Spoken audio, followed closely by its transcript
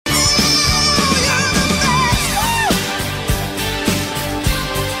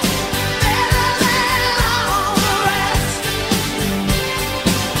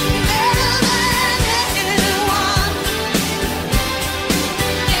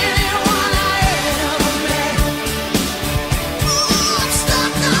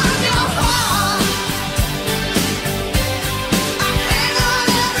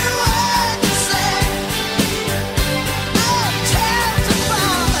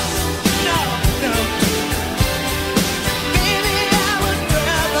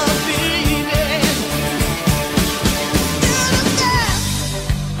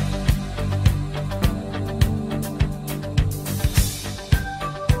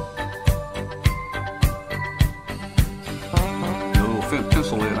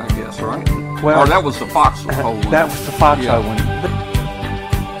Foxhole in, I guess, right? Well, or that was the Foxhole one. That was the Foxhole one.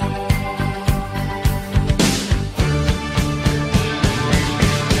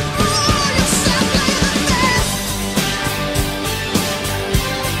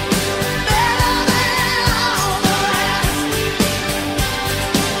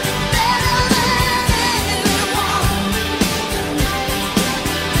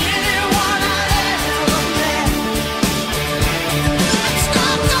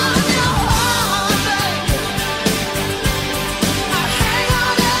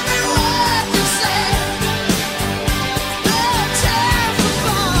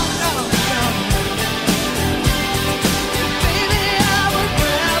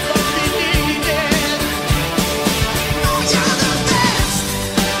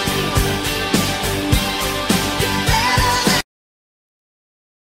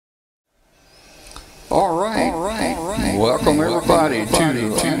 Welcome everybody to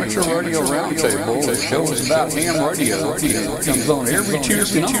the Amateur Radio Roundtable. The show is about ham radio. It comes on every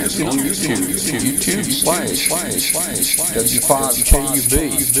Tuesday night on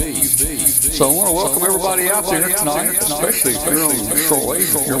YouTube/W5KUB. So I want to welcome everybody out there tonight, especially if you're on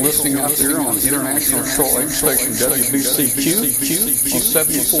shortwave. If you're listening out there on International Shortwave Station WBCQ on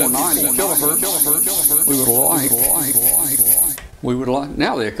 7490 kilohertz. We would like.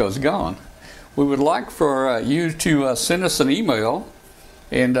 Now the echo's gone. We would like for you to send us an email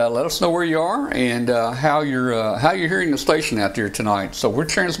and let us know where you are and how you're hearing the station out there tonight. So we're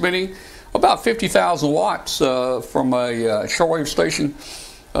transmitting about 50,000 watts from a shortwave station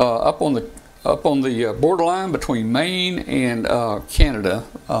up on the borderline between Maine and Canada.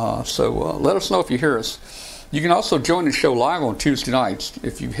 So let us know if you hear us. You can also join the show live on Tuesday nights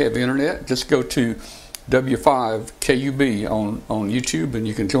if you have internet. Just go to W5KUB on YouTube and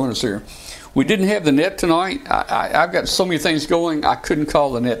you can join us there. We didn't have the net tonight. I've got so many things going, I couldn't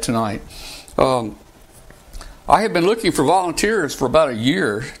call the net tonight. I have been looking for volunteers for about a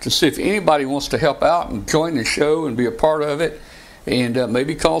year to see if anybody wants to help out and join the show and be a part of it and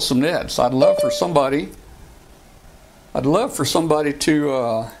maybe call some nets. I'd love for somebody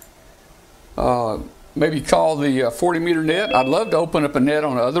to maybe call the 40-meter net. I'd love to open up a net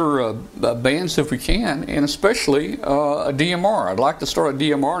on other bands if we can, and especially a DMR. I'd like to start a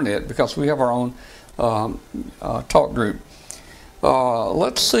DMR net because we have our own talk group.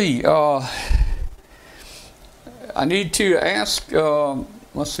 Let's see. I need to ask,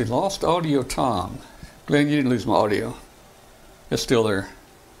 let's see, lost audio Tom. Glenn, you didn't lose my audio. It's still there.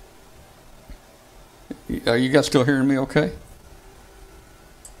 Are you guys still hearing me okay?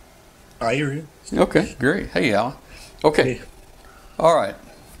 I hear you. Okay, great. Hey, Alan. Okay. Hey. All right.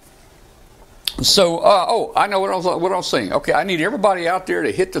 So, I know what I was saying. Okay, I need everybody out there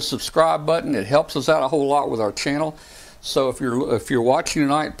to hit the subscribe button. It helps us out a whole lot with our channel. So if you're watching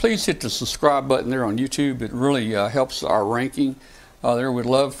tonight, please hit the subscribe button there on YouTube. It really helps our ranking. There, we'd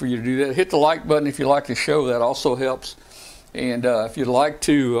love for you to do that. Hit the like button if you like the show. That also helps. And if you'd like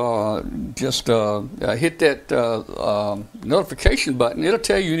to just hit that notification button, it'll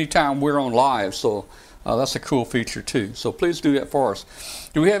tell you anytime we're on live. So that's a cool feature too. So please do that for us.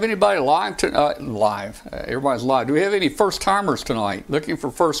 Do we have anybody live? Live. Everybody's live. Do we have any first-timers tonight? Looking for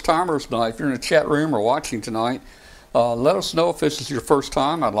first-timers tonight. If you're in the chat room or watching tonight, let us know if this is your first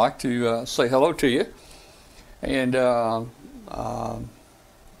time. I'd like to say hello to you. And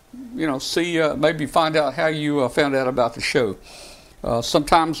see, maybe find out how you found out about the show.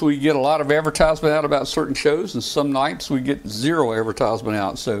 Sometimes we get a lot of advertisement out about certain shows, and some nights we get zero advertisement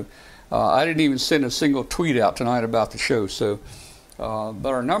out. So I didn't even send a single tweet out tonight about the show. So, but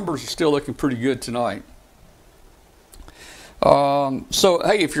our numbers are still looking pretty good tonight. So,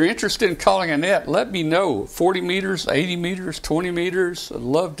 hey, if you're interested in calling a net, let me know. 40 meters, 80 meters, 20 meters. I'd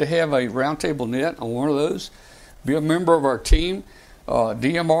love to have a roundtable net on one of those. Be a member of our team.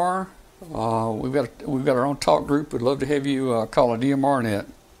 DMR, we've got our own talk group. We'd love to have you call a DMR net.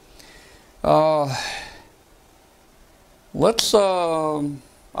 Let's. I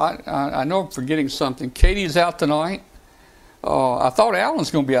know I'm forgetting something. Katie's out tonight. I thought Alan's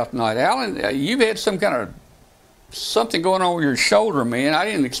going to be out tonight. Alan, you've had some kind of something going on with your shoulder, man. I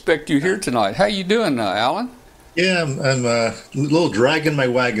didn't expect you here tonight. How you doing, Alan? Yeah, I'm a little dragging my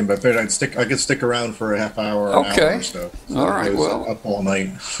wagon, but I could stick around for a half hour, an hour or so. All right, I was well, up all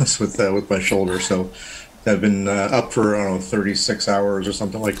night with my shoulder, so I've been up for, I don't know, 36 hours or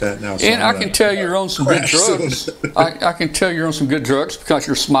something like that now. So and I can tell you're on some good drugs. I can tell you're on some good drugs because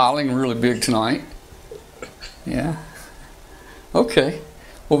you're smiling really big tonight. Yeah. Okay.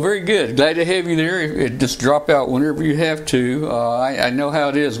 Well, very good. Glad to have you there. Just drop out whenever you have to. I know how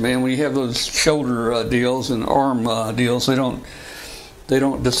it is, man. When you have those shoulder deals and arm deals, they they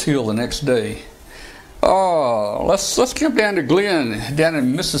don't just heal the next day. Oh, let's jump down to Glenn down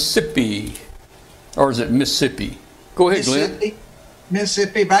in Mississippi, or is it Mississippi? Go ahead, Glenn.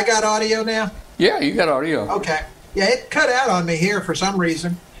 Mississippi. But I got audio now. Yeah, you got audio. Okay. Yeah, it cut out on me here for some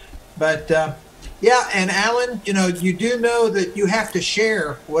reason, but yeah. And Alan, you do know that you have to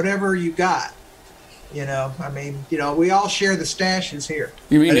share whatever you got. I mean, we all share the stashes here.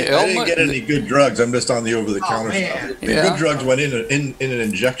 You mean I didn't get any good drugs. I'm just on the over-the-counter stuff. The good drugs went in an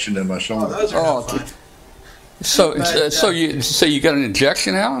injection in my shoulder. Oh, those are no fun. So you got an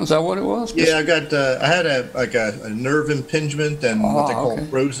injection, Alan? Is that what it was? Yeah, I had a nerve impingement and what they call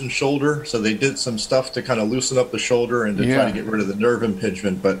frozen shoulder. So they did some stuff to kind of loosen up the shoulder and to try to get rid of the nerve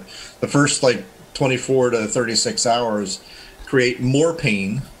impingement. But the first 24 to 36 hours create more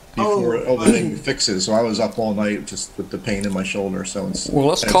pain before everything fixes. So I was up all night just with the pain in my shoulder. So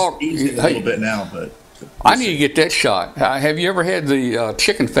let's talk a little bit now, but. I need to get that shot. Have you ever had the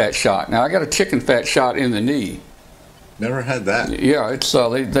chicken fat shot? Now I got a chicken fat shot in the knee. Never had that. Yeah, it's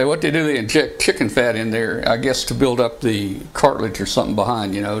what they do. They inject chicken fat in there, I guess, to build up the cartilage or something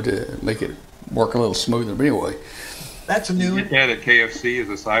behind, to make it work a little smoother. But anyway, that's a new one. You get at KFC as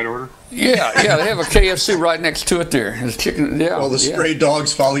a side order. Yeah, they have a KFC right next to it. There, there's chicken. Yeah, well, the stray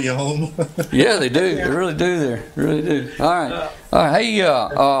dogs follow you home. Yeah, they do. They really do. They really do. All right. Hey,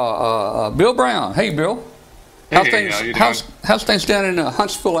 Bill Brown. Hey, Bill. How's things down in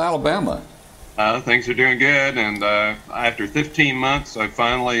Huntsville, Alabama? Things are doing good, and after 15 months, I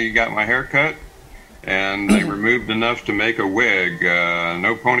finally got my hair cut, and they removed enough to make a wig.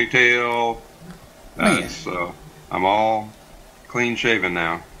 No ponytail. So I'm all clean shaven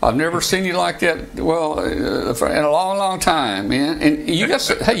now. I've never seen you like that. Well, in a long, long time, man. And you got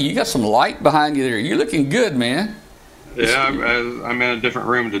some light behind you there. You're looking good, man. Yeah, I'm in a different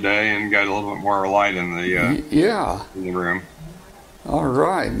room today and got a little bit more light in the in the room. All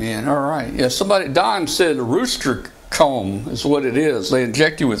right, man. All right. Yeah, Don said rooster comb is what it is. They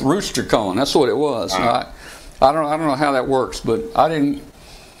inject you with rooster comb. That's what it was. I don't know how that works, but I didn't.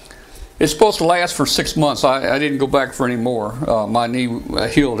 It's supposed to last for 6 months. I didn't go back for any more. My knee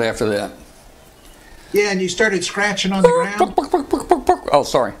healed after that. Yeah, and you started scratching on the ground. Oh,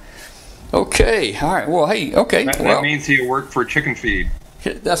 sorry. Okay. All right. Well, hey. Okay. That means you work for Chicken Feed.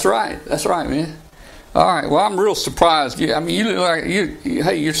 That's right. That's right, man. All right. Well, I'm real surprised. I mean, you look like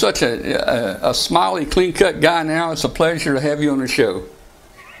you're such a smiley, clean-cut guy now. It's a pleasure to have you on the show.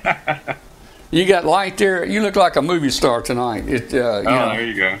 You got light there. You look like a movie star tonight. There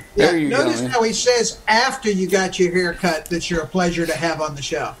you go. Notice how he says after you got your hair cut that you're a pleasure to have on the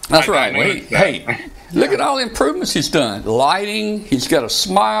show. That's right. Hey, look at all the improvements he's done. Lighting. He's got a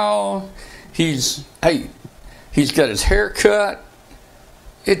smile. He's got his hair cut.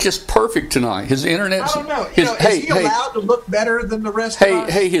 It's just perfect tonight. His internet. I don't know. Is he allowed to look better than the rest of us?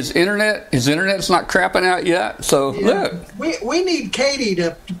 Hey, his internet's not crapping out yet. So look, we need Katie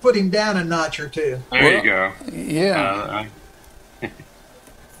to put him down a notch or two. There you go. Yeah.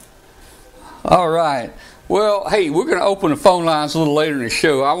 All right. Well, hey, we're going to open the phone lines a little later in the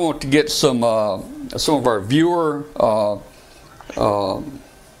show. I want to get some of our viewer. I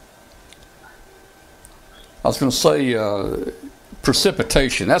was going to say.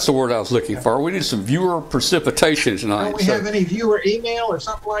 Precipitation. That's the word I was looking for. We need some viewer precipitation tonight. Don't we have any viewer email or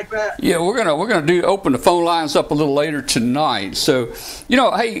something like that? Yeah, we're gonna open the phone lines up a little later tonight. So,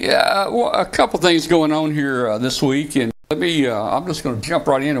 hey, a couple things going on here this week, and I'm just gonna jump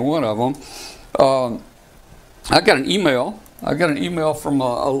right into one of them. I got an email. From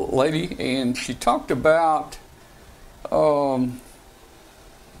a lady, and she talked about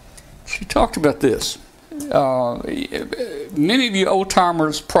this. Many of you old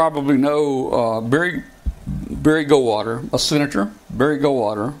timers probably know Barry Goldwater, a senator. Barry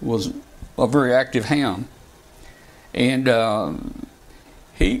Goldwater was a very active ham, and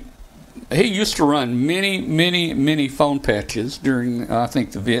he used to run many phone patches during I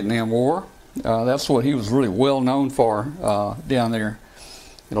think the Vietnam War. That's what he was really well known for down there,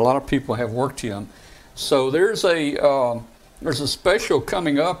 and a lot of people have worked him. So there's a special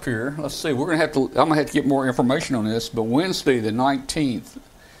coming up here. Let's see. I'm gonna have to get more information on this. But Wednesday the 19th,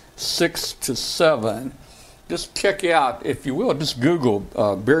 6 to 7. Just check out, if you will. Just Google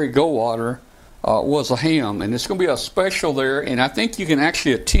Barry Goldwater was a ham, and it's gonna be a special there. And I think you can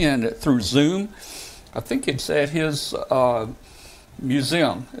actually attend through Zoom. I think it's at his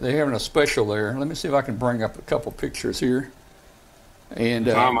museum. They're having a special there. Let me see if I can bring up a couple pictures here. And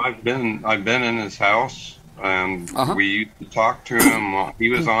Tom, I've been in his house. We used to talk to him. He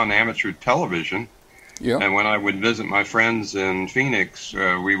was on amateur television. Yeah. And when I would visit my friends in Phoenix,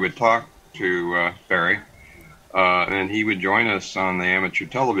 we would talk to Barry. and he would join us on the amateur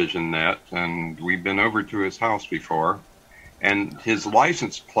television net, and we've been over to his house before. And his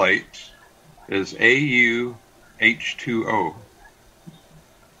license plate is AUH2O.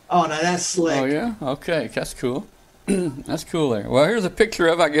 Oh, no, that's slick. Oh, yeah? Okay, that's cool. That's cool there. Well, here's a picture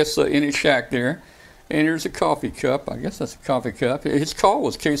of, I guess, in his shack there. And here's a coffee cup. I guess that's a coffee cup. His call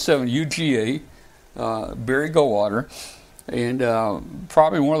was K7UGA, Barry Goldwater. And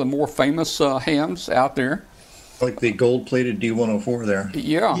probably one of the more famous hams out there. Like the gold-plated D104 there.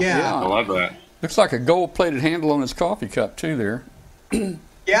 Yeah. I love that. Looks like a gold-plated handle on his coffee cup, too, there.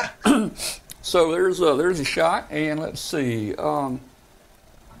 Yeah. So there's a shot, and let's see.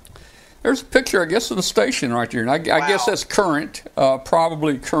 There's a picture, I guess, of the station right there. And I guess that's current,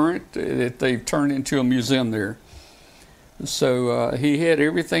 probably current, that they've turned into a museum there. So he had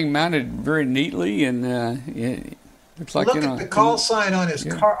everything mounted very neatly, and it looks like, Look at the call sign on his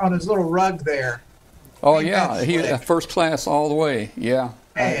car, on his little rug there. Oh, yeah, he first class all the way. Yeah,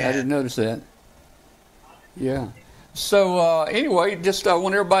 I didn't notice that. Yeah. So anyway, just I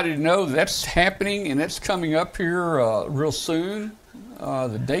want everybody to know that's happening, and that's coming up here real soon.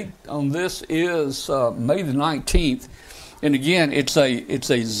 The date on this is May the 19th, and again, it's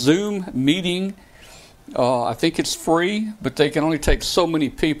a Zoom meeting. I think it's free, but they can only take so many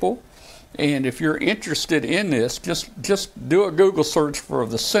people. And if you're interested in this, just do a Google search for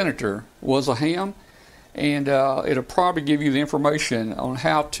 "the Senator was a ham," and it'll probably give you the information on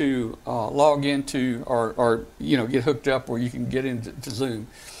how to log into or get hooked up where you can get into Zoom.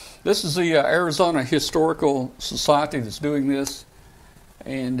 This is the Arizona Historical Society that's doing this,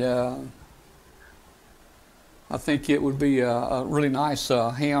 and I think it would be a really nice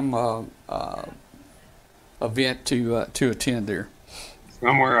ham event to attend there.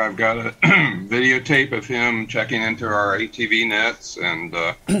 Somewhere I've got a videotape of him checking into our ATV nets, and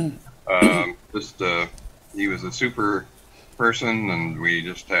he was a super person, and we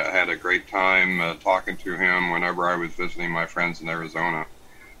just had a great time talking to him whenever I was visiting my friends in Arizona.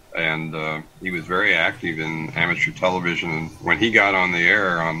 And he was very active in amateur television. And when he got on the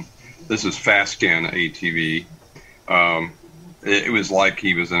air on, this is Fastscan ATV, it was like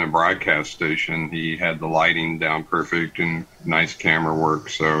he was in a broadcast station. He had the lighting down perfect and nice camera work,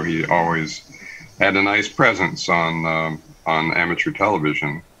 so he always had a nice presence on amateur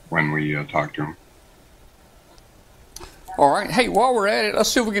television when we talked to him. All right. Hey, while we're at it, let's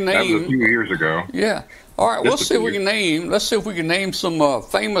see if we can name. That was a few years ago. Yeah. All right. Let's see if we can name some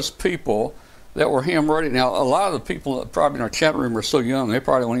famous people that were ham ready. Now, a lot of the people probably in our chat room are so young, they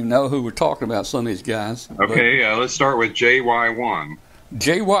probably don't even know who we're talking about, some of these guys. Okay, let's start with JY1.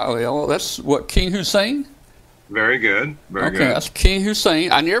 Well, that's what, King Hussein? Very good. Very good. Okay, that's King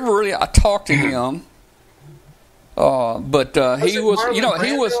Hussein. I talked to him, but he was,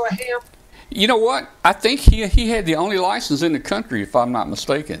 he was, you know what? I think he had the only license in the country, if I'm not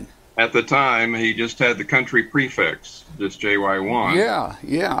mistaken. At the time, he just had the country prefix, just JY1.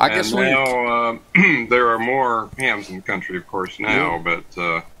 Yeah. I guess now there are more hams in the country, of course, now, but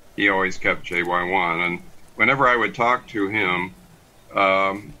he always kept JY1. And whenever I would talk to him,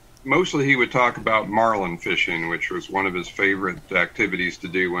 mostly he would talk about marlin fishing, which was one of his favorite activities to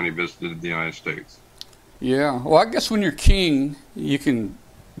do when he visited the United States. Yeah. Well, I guess when you're king, you can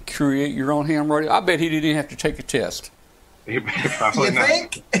create your own ham radio. I bet he didn't have to take a test. Probably you not.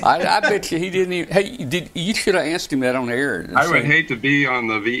 think? I bet you he didn't even. Hey, you should have asked him that on air. I would hate to be on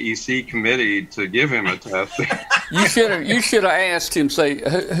the VEC committee to give him a test. You should have asked him. Say,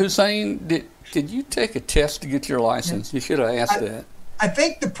 Hussein, did you take a test to get your license? You should have asked that. I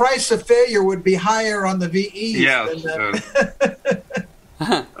think the price of failure would be higher on the VEs. Yes.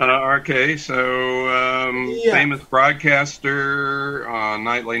 Okay, so famous broadcaster on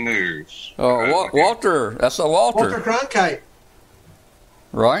nightly news. Oh, Walter. That's a Walter. Walter Cronkite.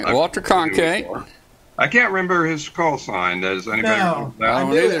 Right, Walter Cronkite. I can't remember his call sign. Does anybody No, remember I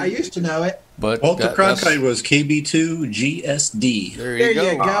knew it. I used to know it. But Walter Cronkite was KB2GSD. There There you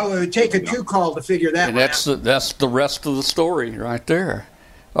you go. It would take a 2 call to figure that And one that's out. that's the rest of the story right there.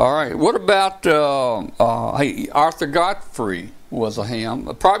 All right. What about Arthur Godfrey was a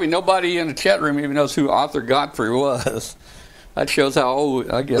ham? Probably nobody in the chat room even knows who Arthur Godfrey was. That shows how old,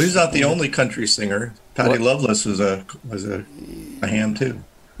 I guess. Well, he's not the only country singer. Patty Loveless was a ham too.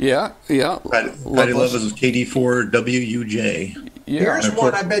 Yeah. Patty Loveless was KD4WUJ. Yeah. Here's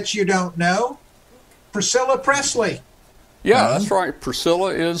one I bet you don't know. Priscilla Presley. Yeah, that's right.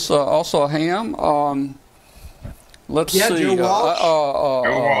 Priscilla is also a ham. Let's see. Joe Walsh.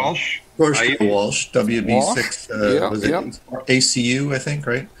 Joe Walsh. Of course, Joe Walsh, WB6, was it ACU, I think,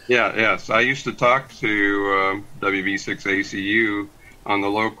 right? Yes. I used to talk to WB6 ACU on the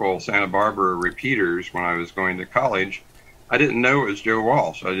local Santa Barbara repeaters when I was going to college. I didn't know it was Joe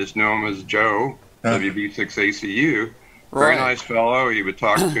Walsh. I just knew him as Joe, WB6ACU. Very nice fellow. He would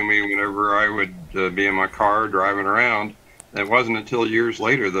talk to me whenever I would be in my car driving around. And it wasn't until years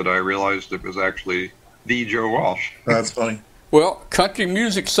later that I realized it was actually the Joe Walsh. That's funny. Well, country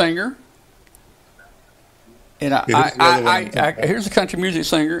music singer. And here's a country music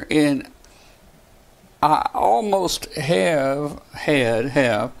singer, and I almost have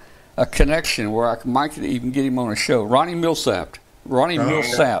a connection where I might even get him on a show. Ronnie Millsap.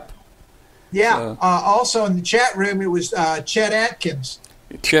 Millsap. Yeah. Also in the chat room, it was Chet Atkins.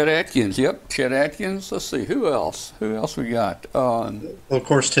 Chet Atkins. Yep. Chet Atkins. Let's see. Who else? Who else we got? Well, of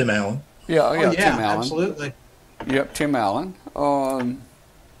course, Tim Allen. Yeah. Tim Allen. Absolutely. Yep. Tim Allen. Now,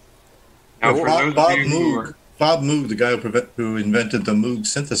 Bob Moog, the guy who invented the Moog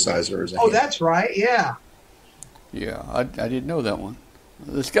synthesizer. That's right. Yeah. Yeah. I didn't know that one.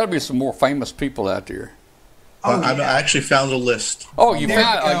 There's got to be some more famous people out there. I actually found a list. Oh, you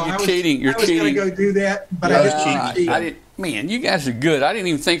found? You're cheating. You're cheating. I was going to go do that, but I was cheating. I didn't. Man, you guys are good. I didn't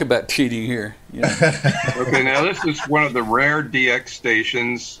even think about cheating here. Yeah. Okay, now this is one of the rare DX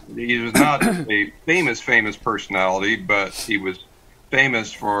stations. He was not a famous personality, but he was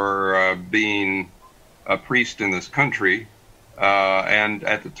famous for being a priest in this country. And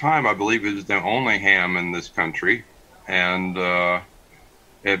at the time, I believe it was the only ham in this country. And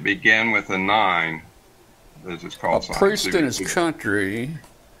it began with a 9. As it's called. A priest in his country.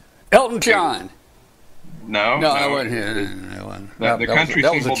 Elton John. No, that wasn't him. The country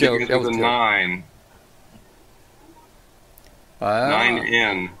symbol begins with a 9.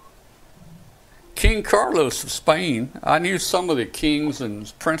 9N. King Carlos of Spain. I knew some of the kings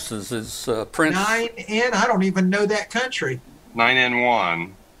and princes. Prince 9N. I don't even know that country. 9N1.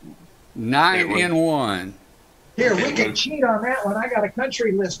 9N1. Here, we can cheat on that one. I got a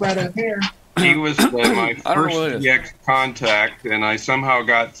country list right up here. He was my first DX contact, and I somehow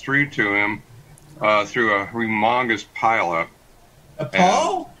got through to him through a humongous pileup.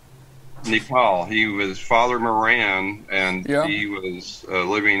 Nepal? Nepal. He was Father Moran, and he was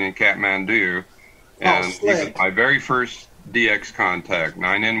living in Kathmandu. And he was my very first DX contact,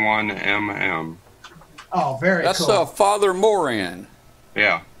 9N1MM. Oh, very cool. That's Father Moran.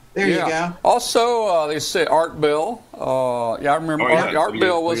 Yeah. There you go. Also, they say Art Bell. I remember Art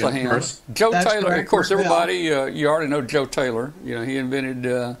Bell was a ham. Joe Taylor, of course, everybody, you already know Joe Taylor. You know, he invented...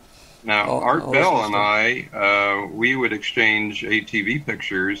 now, Art Bell and I, we would exchange ATV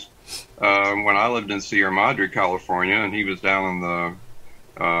pictures when I lived in Sierra Madre, California, and he was down in the,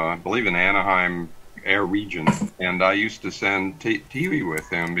 I believe in Anaheim air region. And I used to send TV with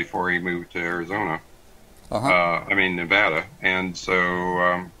him before he moved to Arizona. Nevada. And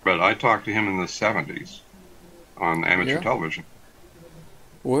so, but I talked to him in the 70s on amateur television.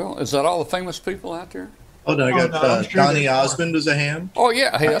 Well, is that all the famous people out there? Oh, no, I got Donny Osmond was a ham. Oh,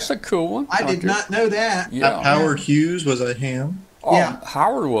 yeah. Hey, that's a cool one. I did not know that. Yeah. Howard Hughes was a ham. Oh, yeah.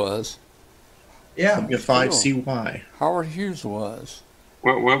 Howard was. Yeah. W5CY. Howard Hughes was.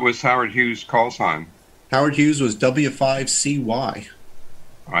 What was Howard Hughes' call sign? Howard Hughes was W5CY. Wow.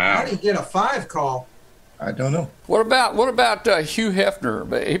 How did he get a 5 call? I don't know. What about Hugh Hefner?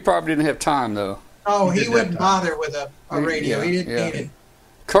 But he probably didn't have time, though. Oh, he wouldn't bother with a radio. He didn't need it.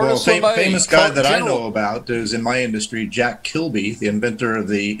 Curtis famous guy that I know about is in my industry, Jack Kilby, the inventor of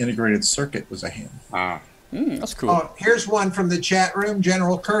the integrated circuit, was a ham. That's cool. Oh, here's one from the chat room,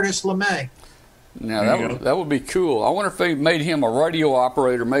 General Curtis LeMay. Now that would be cool. I wonder if they made him a radio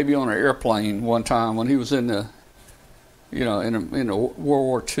operator, maybe on an airplane one time when he was in the, in the World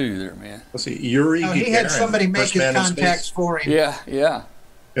War II. There, man. Let's see, Yuri. He had somebody make his contacts for him. Yeah.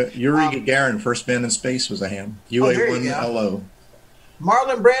 Yuri Gagarin, first man in space, was a ham. UA-1LO.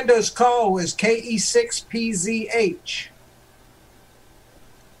 Marlon Brando's call was KE6PZH.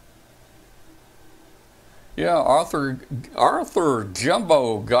 Yeah, Arthur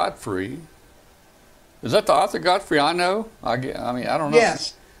Jumbo Godfrey. Is that the Arthur Godfrey I know? I don't know.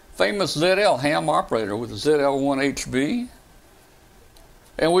 Yes. Famous ZL ham operator with the ZL1HB.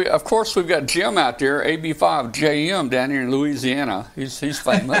 And we've got Jim out there, AB5JM down here in Louisiana. He's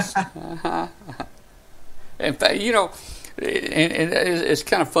famous. In fact, and it's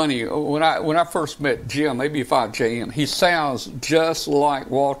kind of funny. When I first met Jim, AB5JM, he sounds just like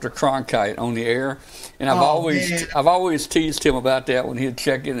Walter Cronkite on the air, and I've always teased him about that when he'd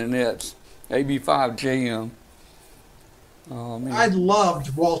check in the nets. AB5JM. Oh man, I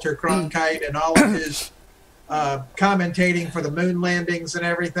loved Walter Cronkite and all of his commentating for the moon landings and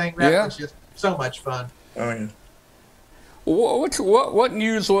everything. That was just so much fun. Oh yeah. What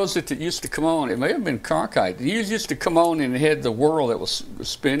news was it that used to come on? It may have been Cronkite. The news used to come on and it had the world that was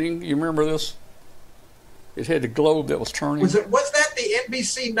spinning. You remember this? It had the globe that was turning. Was that the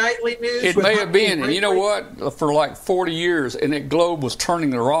NBC Nightly News? It may have been. And you know what? For like 40 years, and that globe was turning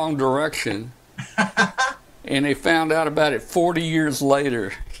the wrong direction. And they found out about it 40 years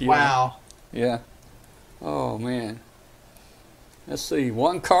later. Wow. Yeah. Oh, man. Let's see.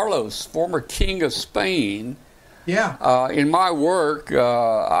 Juan Carlos, former king of Spain. Yeah. In my work,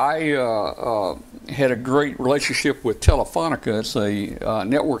 I had a great relationship with Telefonica. It's a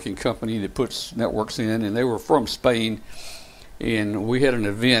networking company that puts networks in, and they were from Spain. And we had an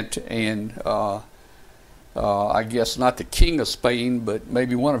event, and I guess not the king of Spain, but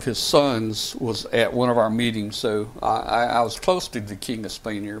maybe one of his sons was at one of our meetings. So I was close to the king of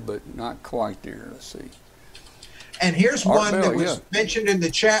Spain here, but not quite there. Let's see. And here's one that was mentioned in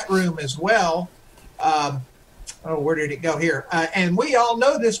the chat room as well. Where did it go here? And we all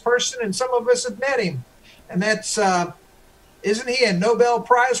know this person, and some of us have met him. And that's, isn't he a Nobel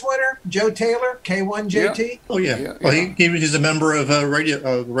Prize winner? Joe Taylor, K1JT? Yeah. Oh, yeah. Well, he's a member of a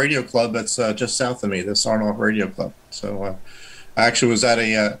radio club that's just south of me, the Sarnoff Radio Club. So I actually was at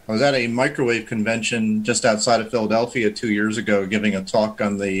a microwave convention just outside of Philadelphia 2 years ago, giving a talk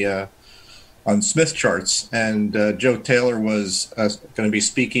on the on Smith charts, and Joe Taylor was going to be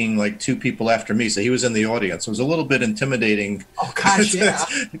speaking like two people after me, so he was in the audience. It was a little bit intimidating. Oh gosh, yeah.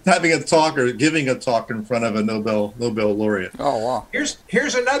 Having a talk or giving a talk in front of a Nobel laureate. Oh wow.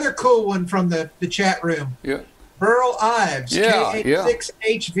 Here's another cool one from the chat room. Yeah. Burl Ives, yeah,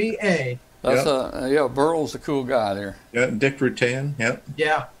 K86HVA. That's Burl's a cool guy there. Yeah, Dick Rutan. Yep.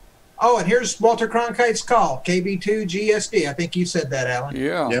 Yeah. Oh, and here's Walter Cronkite's call, KB2GSD. I think you said that, Alan.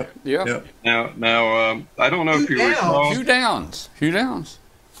 Yeah. Yep. Now, I don't know if you recall. Hugh Downs. Yep.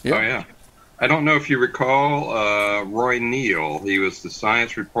 Oh, yeah. I don't know if you recall Roy Neal. He was the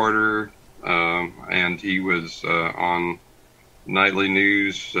science reporter, and he was on nightly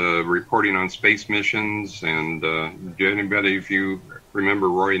news reporting on space missions. And anybody, if you remember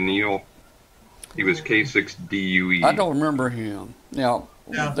Roy Neal, he was K6DUE. I don't remember him. Now,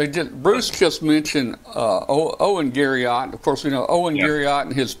 Bruce just mentioned Owen Garriott. Of course, we know Owen Garriott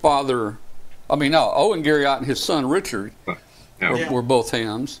and his father. Owen Garriott and his son Richard were both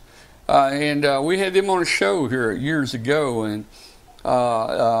hams, and we had them on a show here years ago. And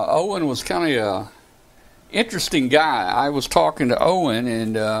Owen was kind of a interesting guy. I was talking to Owen,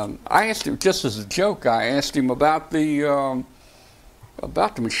 and I asked him, just as a joke, I asked him about the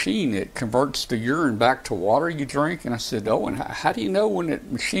machine that converts the urine back to water you drink. And I said, Owen, how do you know when the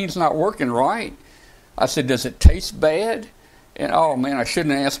machine's not working right? I said, does it taste bad? And oh man, I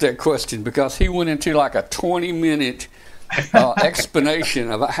shouldn't have asked that question, because he went into like a 20-minute explanation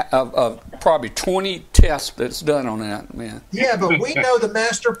of probably 20 tests that's done on that, man. Yeah, but we know the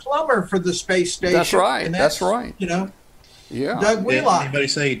master plumber for the space station. That's right. That's right. You know. Yeah. Doug Wheelock. Anybody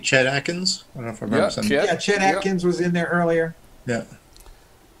say Chet Atkins? I don't know if I remember something. Chet Atkins was in there earlier. Yeah.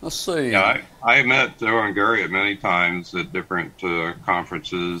 Let's see. Yeah, I met Owen Garriott many times at different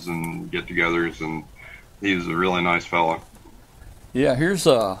conferences and get-togethers, and he's a really nice fellow. Yeah, here's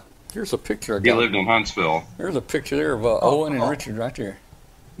a picture. He lived in Huntsville. There's a picture there of Owen and Richard right there.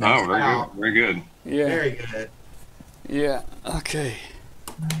 Oh, very good. Very good. Yeah. Very good. Yeah. Okay.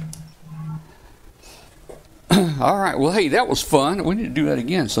 All right. Well, hey, that was fun. We need to do that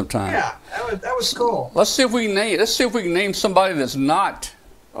again sometime. Yeah, that was cool. Let's see if we can name somebody that's not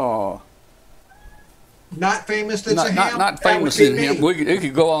famous. That's a ham. Not famous in him. We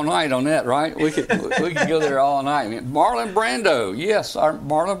could go all night on that, right? We could go there all night. Marlon Brando. Yes,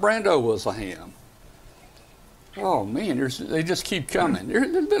 Marlon Brando was a ham. Oh man, they just keep coming.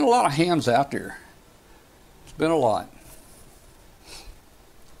 There's been a lot of hams out there. It's been a lot.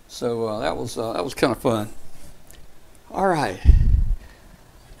 So that was kind of fun. All right.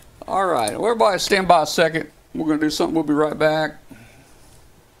 Well, everybody stand by a second. We're going to do something. We'll be right back.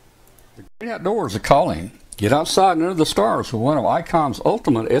 The great outdoors are calling. Get outside and under the stars with one of ICOM's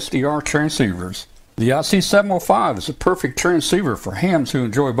ultimate SDR transceivers. The IC705 is a perfect transceiver for hams who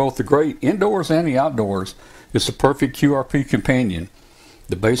enjoy both the great indoors and the outdoors. It's a perfect QRP companion.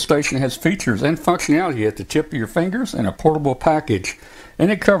 The base station has features and functionality at the tip of your fingers and a portable package. And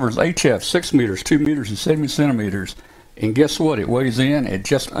it covers HF 6 meters, 2 meters, and 70 centimeters. And guess what? It weighs in at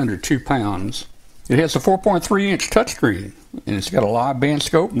just under 2 pounds. It has a 4.3-inch touchscreen, and it's got a live band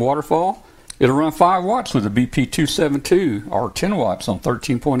scope and waterfall. It'll run 5 watts with a BP272, or 10 watts on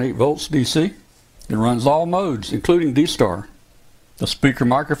 13.8 volts DC. It runs all modes, including D-Star. The speaker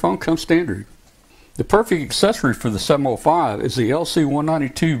microphone comes standard. The perfect accessory for the 705 is the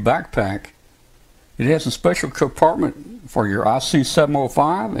LC192 backpack. It has a special compartment for your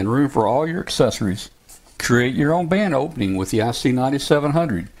IC705 and room for all your accessories. Create your own band opening with the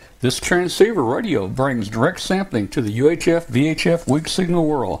IC9700. This transceiver radio brings direct sampling to the UHF VHF weak signal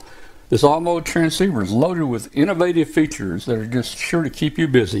world. This all-mode transceiver is loaded with innovative features that are just sure to keep you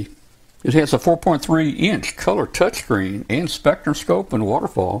busy. It has a 4.3-inch color touchscreen and spectrum scope and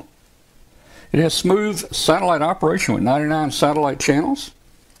waterfall. It has smooth satellite operation with 99 satellite channels,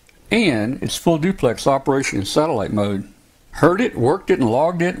 and it's full duplex operation in satellite mode. Heard it, worked it, and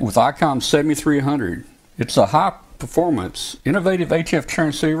logged it with ICOM 7300. It's a high-performance, innovative HF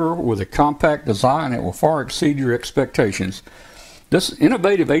transceiver with a compact design that will far exceed your expectations. This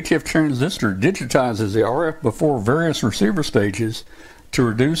innovative HF transistor digitizes the RF before various receiver stages to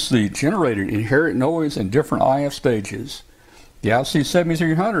reduce the generated inherent noise in different IF stages. The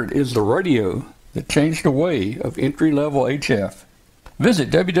IC7300 is the radio that changed the way of entry-level HF.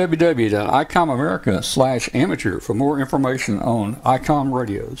 Visit www.icomamerica/amateur for more information on ICOM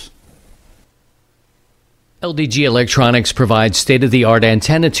radios. LDG Electronics provides state-of-the-art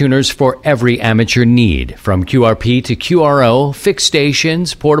antenna tuners for every amateur need. From QRP to QRO, fixed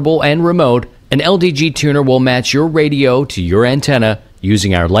stations, portable and remote, an LDG tuner will match your radio to your antenna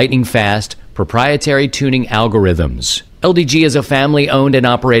using our lightning-fast, proprietary tuning algorithms. LDG is a family-owned and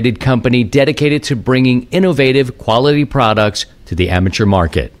operated company dedicated to bringing innovative, quality products to the amateur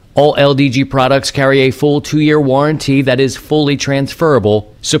market. All LDG products carry a full 2-year warranty that is fully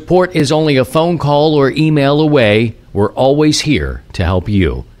transferable. Support is only a phone call or email away. We're always here to help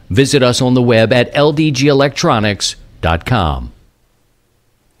you. Visit us on the web at ldgelectronics.com.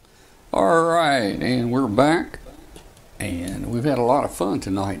 All right, and we're back. And we've had a lot of fun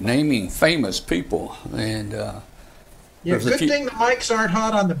tonight naming famous people. And yeah, good thing the mics aren't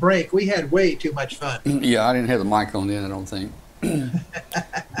hot on the break. We had way too much fun. Yeah, I didn't have the mic on then, I don't think.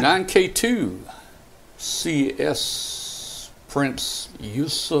 9K2 CS Prince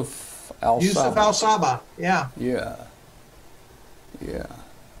Yusuf Al-Saba. Yusuf Al-Saba, yeah. Yeah.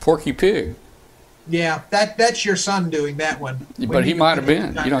 Porky Pig. Yeah, that's your son doing that one. But he might have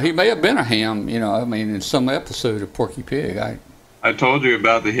been. He may have been a ham, in some episode of Porky Pig. I told you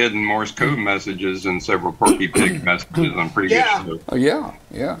about the hidden Morse code messages and several Porky Pig messages on previous shows. Oh, yeah.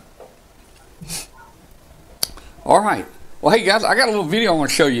 All right. Well, hey, guys, I got a little video I want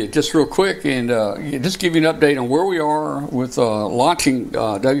to show you just real quick and just give you an update on where we are with launching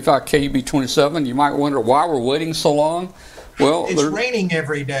W5KEB27. You might wonder why we're waiting so long. Well, it's raining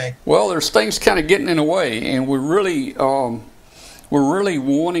every day. Well, there's things kind of getting in the way, and we're really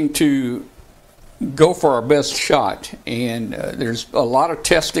wanting to go for our best shot. And there's a lot of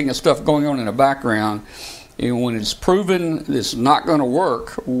testing and stuff going on in the background. And when it's proven it's not going to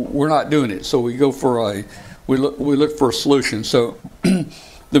work, we're not doing it. So we go for we look for a solution. So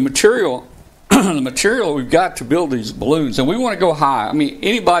the material we've got to build these balloons, and we want to go high. I mean,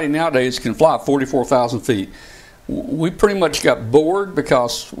 anybody nowadays can fly 44,000 feet. We pretty much got bored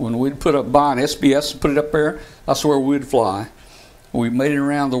because when we'd buy an SBS and put it up there, that's where we'd fly. We made it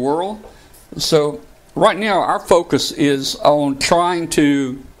around the world. So right now our focus is on trying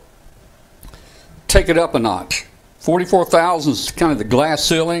to take it up a notch. 44,000 is kind of the glass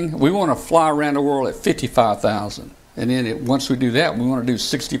ceiling. We want to fly around the world at 55,000. And then once we do that, we want to do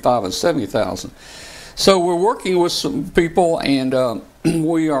 65 and 70,000. So we're working with some people, and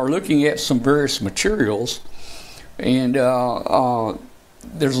we are looking at some various materials. And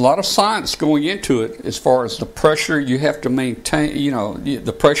there's a lot of science going into it as far as the pressure you have to maintain,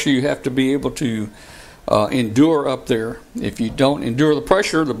 the pressure you have to be able to endure up there. If you don't endure the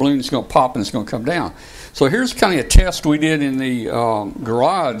pressure, the balloon is going to pop and it's going to come down. So here's kind of a test we did in the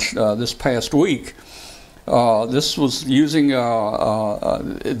garage this past week. This was using,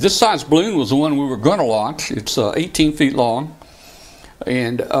 this size balloon was the one we were going to launch. It's 18 feet long,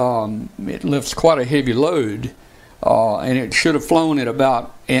 and it lifts quite a heavy load. And it should have flown at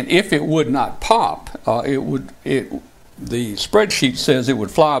about, and if it would not pop, the spreadsheet says it would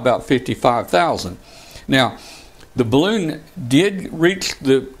fly about 55,000. Now, the balloon did reach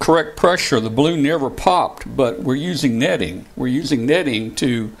the correct pressure. The balloon never popped, but we're using netting. We're using netting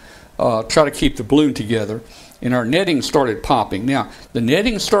to try to keep the balloon together, and our netting started popping. Now, the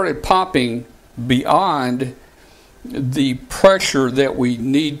netting started popping beyond the pressure that we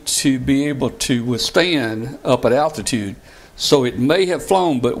need to be able to withstand up at altitude. So it may have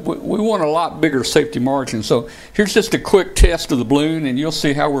flown, but we want a lot bigger safety margin. So here's just a quick test of the balloon, and you'll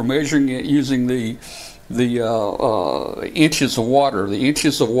see how we're measuring it using the inches of water. The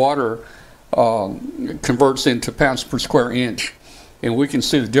inches of water converts into pounds per square inch, and we can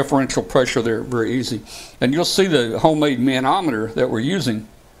see the differential pressure there very easy. And you'll see the homemade manometer that we're using.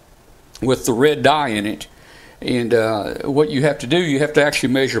 with the red dye in it. And what you have to do, you have to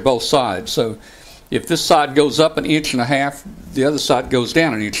actually measure both sides. So if this side goes up 1.5 inches, the other side goes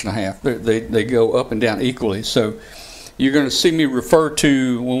down 1.5 inches. They go up and down equally. So you're going to see me refer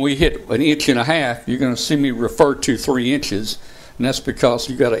to, when we hit 1.5 inches, you're going to see me refer to 3 inches. And that's because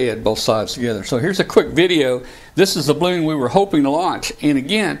you got to add both sides together. So here's a quick video. This is the balloon we were hoping to launch. And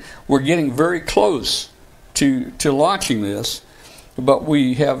again, we're getting very close to launching this. But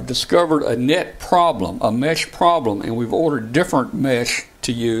we have discovered a net problem, a mesh problem, and we've ordered different mesh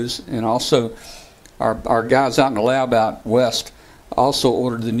to use. And also, our guys out in the lab out west also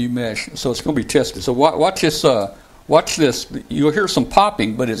ordered the new mesh. So it's going to be tested. So watch this. Watch this. You'll hear some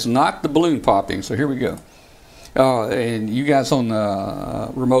popping, but it's not the balloon popping. So here we go. And you guys on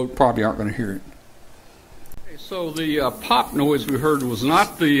the remote probably aren't going to hear it. Okay, so the pop noise we heard was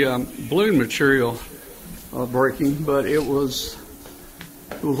not the balloon material breaking, but it was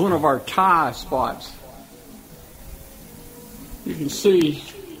one of our tie spots. You can see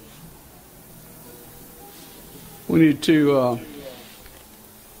we need to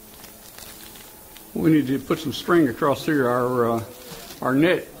put some string across here. Our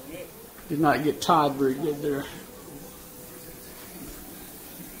net did not get tied very good there.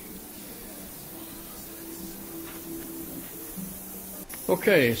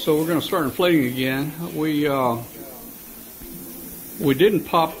 Okay, so we're going to start inflating again. We didn't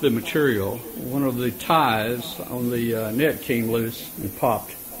pop the material. One of the ties on the net came loose and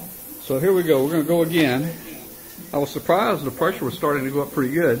popped. So here we go. We're going to go again. I was surprised the pressure was starting to go up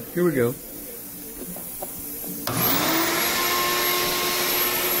pretty good. Here we go.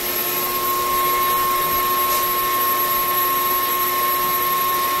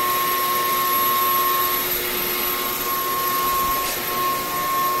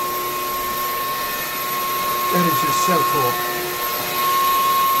 That is just so cool.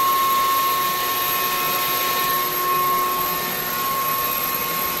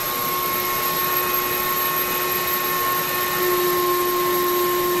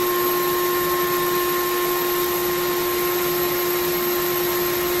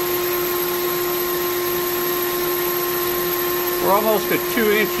 We're almost at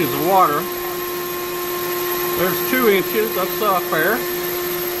 2 inches of water. There's 2 inches, that's fair.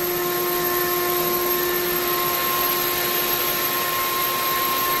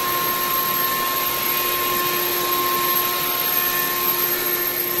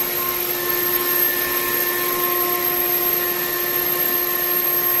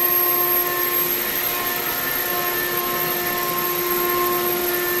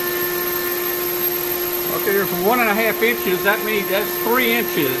 Okay, there's 1.5 inches. That means that's 3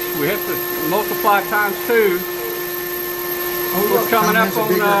 inches. We have to multiply times 2. We're coming up on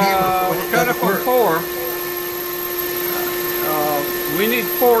 4. We need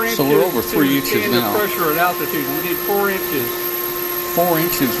 4 inches. So we're over 3 inches now. The pressure at altitude. We need 4 inches. 4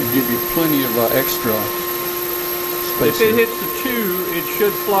 inches will give you plenty of extra space. If it hits the 2, it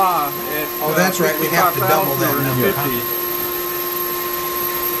should fly at. Oh, that's right. We have to double that number.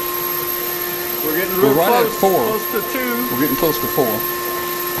 We're getting real right close, at 4. Close to 2. We're getting close to 4.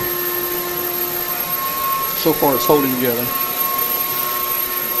 So far, it's holding together.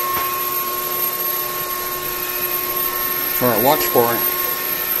 All right, watch for it.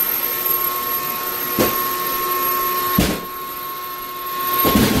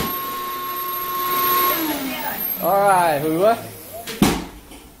 All right, what?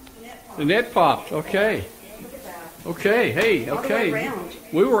 The net popped. Okay. Okay. Hey. Okay.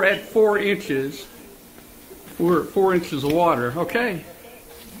 We were at 4 inches. We're at 4 inches of water. Okay.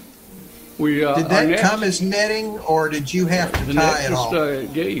 We did that come as netting, or did you have to tie it all? The net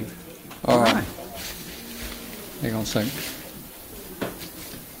just gave. All right. Hang on a second.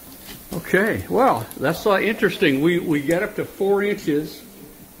 Okay, well, that's interesting. We get up to 4 inches.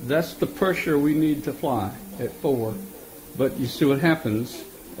 That's the pressure we need to fly at 4. But you see what happens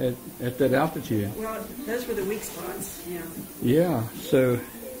at that altitude. Well, those were the weak spots, yeah. Yeah, so,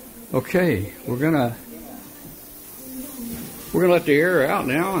 okay, we're gonna let the air out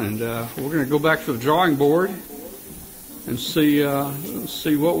now, and we're gonna go back to the drawing board and see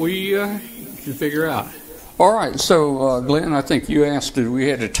what we can figure out. All right, so Glenn, I think you asked if we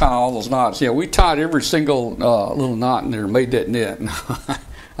had to tie all those knots. Yeah, we tied every single little knot in there and made that net.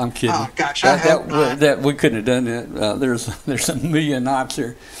 I'm kidding. Oh gosh, I hope not. That we couldn't have done that. There's a million knots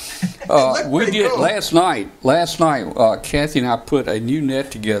there. We did cool. Last night. Kathy and I put a new net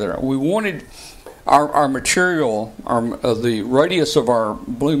together. We wanted our material. The radius of our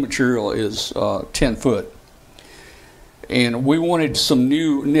balloon material is 10 foot. And we wanted some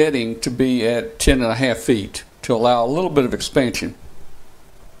new netting to be at 10.5 feet to allow a little bit of expansion.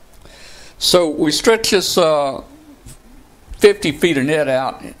 So we stretch this 50 feet of net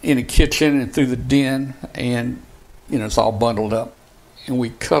out in the kitchen and through the den, and it's all bundled up. And we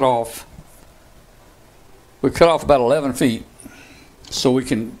cut off about 11 feet so we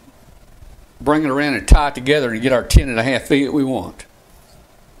can bring it around and tie it together and get our 10.5 feet that we want.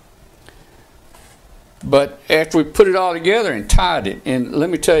 But after we put it all together and tied it, and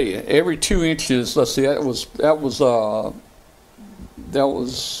let me tell you, every 2 inches, let's see, the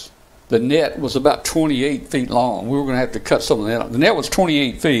net was about 28 feet long. We were going to have to cut some of that off. The net was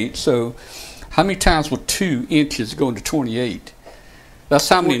 28 feet, so how many times would 2 inches go into 28? That's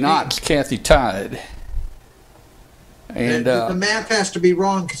how many knots Kathy tied. And the math has to be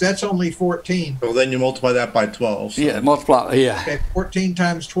wrong because that's only 14. Well, then you multiply that by 12. So. Yeah, multiply. Yeah. Okay, 14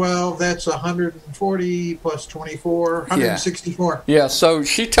 times 12, that's 140 plus 24, 164. Yeah, so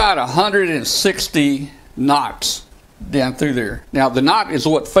she tied 160 knots down through there. Now, the knot is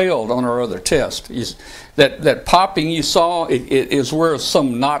what failed on our other test. That popping you saw, it is where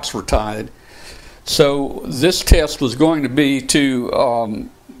some knots were tied. So this test was going to be to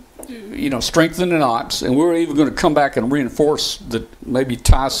strengthen the knots, and we were even going to come back and reinforce maybe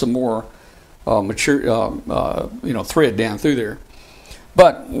tie some more thread down through there.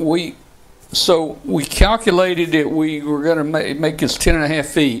 But we calculated that we were going to make this 10.5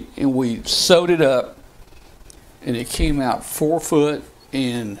 feet, and we sewed it up, and it came out 4 foot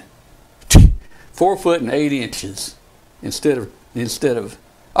and 8 inches instead of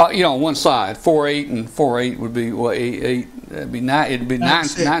on one side, 4.8 and 4.8 would be 8. It'd be 9. It'd be 9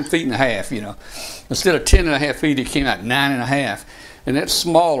 feet and a half. Instead of 10.5 feet, it came out 9.5, and that's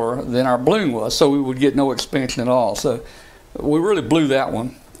smaller than our balloon was. So we would get no expansion at all. So we really blew that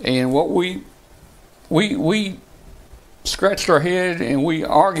one. And what we scratched our head and we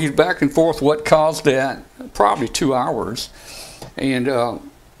argued back and forth what caused that. Probably 2 hours, and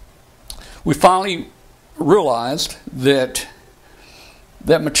we finally realized that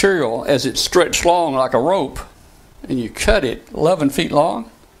material, as it stretched long like a rope, and you cut it 11 feet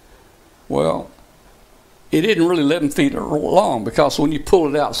long, well, it isn't really 11 feet long because when you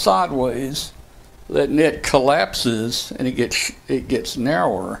pull it out sideways, that net collapses and it gets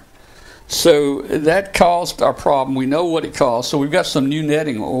narrower. So that caused our problem. We know what it caused, so we've got some new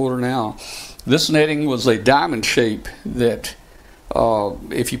netting on order now. This netting was a diamond shape that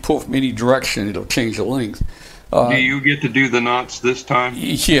if you pull from any direction, it'll change the length. Do you get to do the knots this time?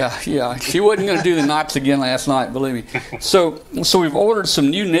 Yeah. She wasn't going to do the knots again last night, believe me. So we've ordered some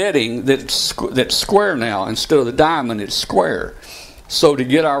new netting that's square now. Instead of the diamond, it's square. So to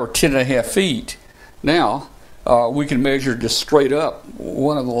get our 10.5 feet, now we can measure just straight up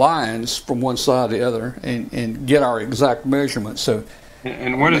one of the lines from one side to the other and get our exact measurement. So.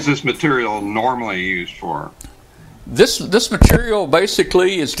 And what is this material normally used for? This material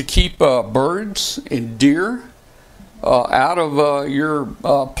basically is to keep birds and deer out of your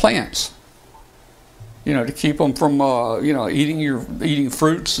plants. To keep them from eating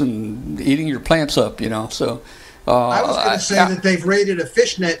fruits and eating your plants up. So I was going to say that they've raided a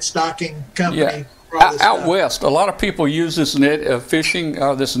fishnet stocking company. Yeah. Out west, a lot of people use this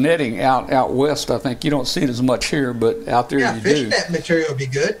this netting out west. I think you don't see it as much here, but out there you do. Yeah, fishnet material would be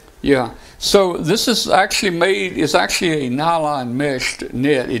good. Yeah. So this is actually it's actually a nylon meshed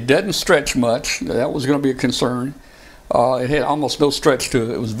net. It doesn't stretch much. That was going to be a concern. It had almost no stretch to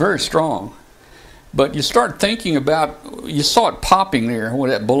it. It was very strong. But you start thinking you saw it popping there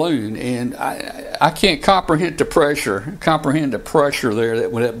with that balloon, and I can't comprehend the pressure there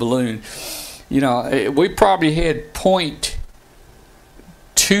with that balloon. We probably had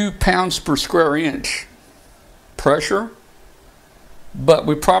 0.2 pounds per square inch pressure, but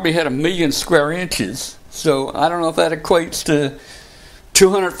we probably had 1 million square inches. So I don't know if that equates to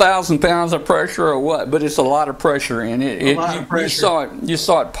 200,000 pounds of pressure or what, but it's a lot of pressure, and you saw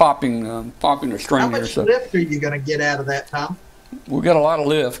it popping the string. How much lift are you going to get out of that, Tom? We got a lot of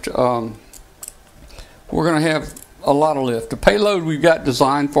lift. We're going to have a lot of lift. The payload we've got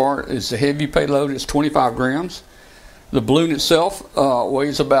designed for is a heavy payload. It's 25 grams. The balloon itself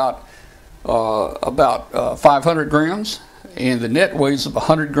weighs about 500 grams, and the net weighs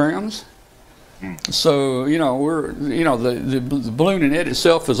 100 grams. So the balloon and net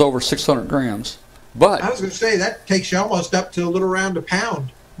itself is over 600 grams. But I was going to say that takes you almost up to a little around a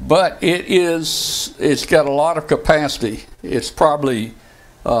pound. But it's got a lot of capacity. It's probably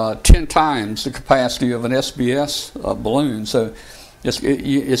 10 times the capacity of an SBS balloon. So it's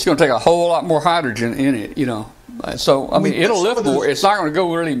going to take a whole lot more hydrogen in it, So, it'll lift more. It's not going to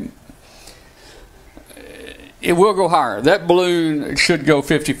go really... It will go higher. That balloon should go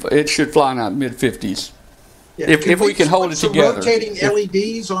 50. It should fly in the mid-50s. Yeah. If we can hold it together. Rotating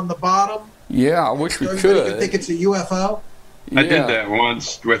LEDs on the bottom Yeah, I wish we so could. Everybody can think it's a UFO. I did that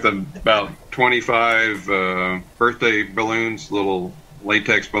once with about 25 birthday balloons, little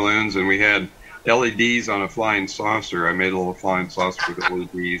latex balloons, and we had LEDs on a flying saucer. I made a little flying saucer with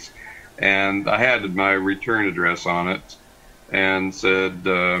LEDs, and I had my return address on it and said,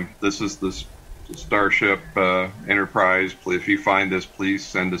 this is the Starship Enterprise. If you find this, please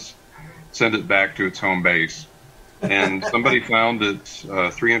send it back to its home base. And somebody found it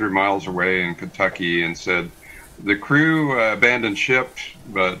 300 miles away in Kentucky and said, the crew abandoned ship,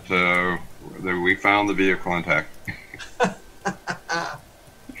 but we found the vehicle intact.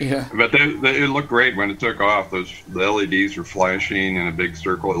 Yeah. But it looked great when it took off. The LEDs were flashing in a big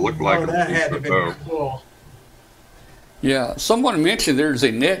circle. It looked like that had to be cool. Yeah, someone mentioned there's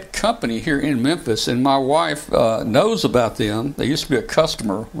a net company here in Memphis, and my wife knows about them. They used to be a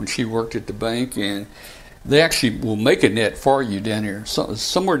customer when she worked at the bank, and they actually will make a net for you down here,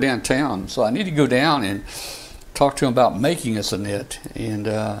 somewhere downtown. So I need to go down and talk to them about making us a net. And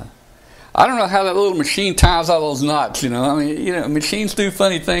I don't know how that little machine ties all those knots, I mean, machines do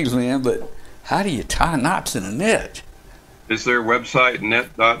funny things, man, but how do you tie knots in a net? Is there a website,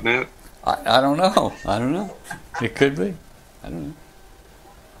 net.net? I don't know. It could be. I don't know.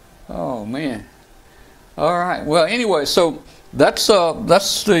 Oh, man. All right. Well, anyway, so that's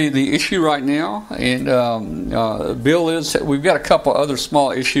the issue right now. And we've got a couple other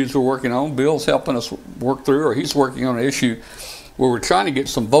small issues we're working on. Bill's helping us work through, or he's working on an issue where we're trying to get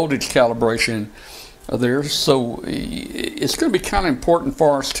some voltage calibration there. So it's going to be kind of important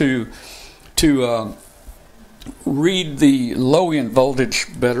for us to read the low-end voltage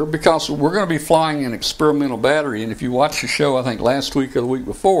better, because we're going to be flying an experimental battery. And if you watched the show, I think last week or the week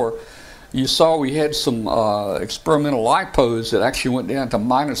before, you saw we had some experimental LiPos that actually went down to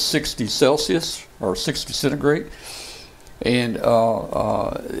minus 60 Celsius or 60 centigrade. And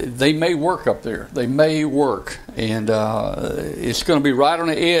they may work up there. They may work. And it's going to be right on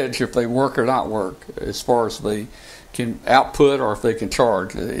the edge if they work or not work, as far as they can output or if they can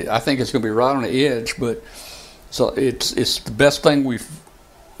charge. I think it's going to be right on the edge, but so it's the best thing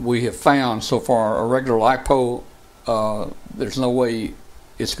we have found so far. A regular LiPo, there's no way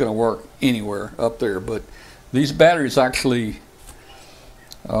it's going to work anywhere up there. But these batteries actually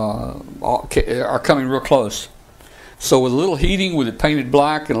are coming real close. So with a little heating, with it painted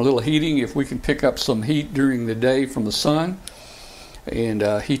black, and a little heating, if we can pick up some heat during the day from the sun and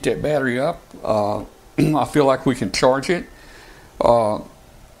heat that battery up, I feel like we can charge it.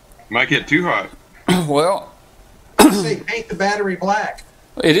 Might get too hot. Well, say paint the battery black.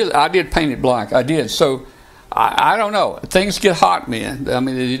 It is. I did paint it black. I did. So I don't know. Things get hot, man. I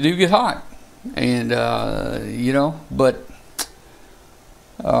mean, they do get hot, and but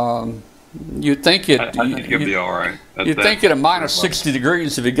you'd think it. I think it'd be all right. You'd think at a minus 60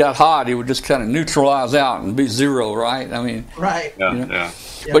 degrees, if it got hot, it would just kind of neutralize out and be zero, right? I mean, right. Yeah.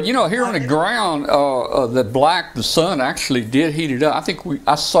 But here on the ground, the sun actually did heat it up. I think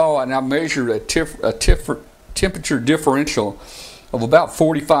I saw and I measured a temperature differential of about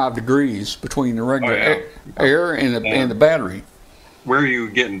 45 degrees between the regular air and the battery. Where you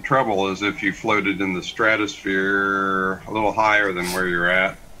get in trouble is if you floated in the stratosphere a little higher than where you're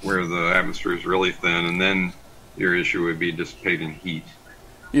at, where the atmosphere is really thin, and then your issue would be dissipating heat.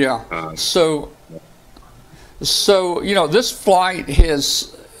 Yeah. So this flight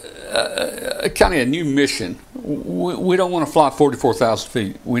has kind of a new mission. We don't want to fly 44,000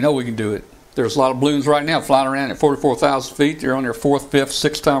 feet. We know we can do it. There's a lot of balloons right now flying around at 44,000 feet. They're on their fourth, fifth,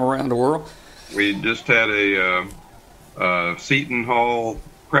 sixth time around the world. We just had a Seton Hall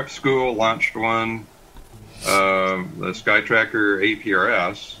prep school launched one. The Skytracker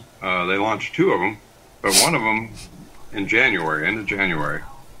APRS. They launched two of them, but one of them in January, end of January.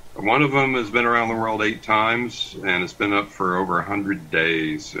 One of them has been around the world 8 times, and it's been up for over 100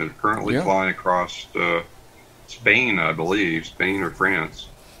 days. It's currently flying across Spain, I believe, Spain or France.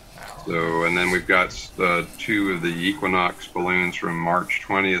 So, and then we've got 2 of the Equinox balloons from March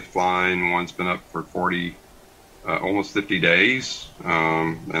 20th flying. One's been up for almost 50 days,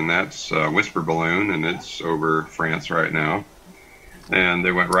 and that's a Whisper balloon, and it's over France right now. And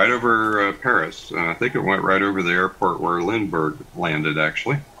they went right over Paris. I think it went right over the airport where Lindbergh landed,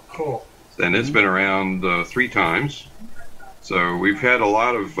 actually. Cool. And it's been around 3 times. So we've had a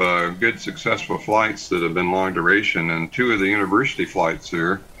lot of good, successful flights that have been long duration, and 2 of the university flights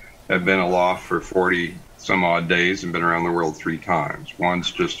here have been aloft for 40 some odd days and been around the world 3 times.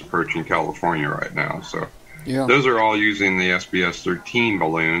 One's just approaching California right now. So those are all using the SBS-13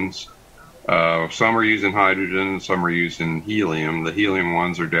 balloons. Some are using hydrogen, some are using helium. The helium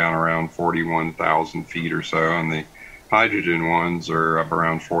ones are down around 41,000 feet or so, and the hydrogen ones are up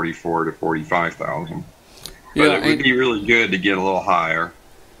around 44 to 45,000. But Yeah, it would be really good to get a little higher.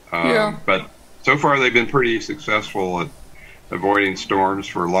 Yeah. But so far they've been pretty successful at avoiding storms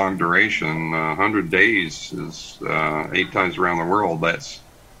for long duration. 100 days is 8 times around the world. That's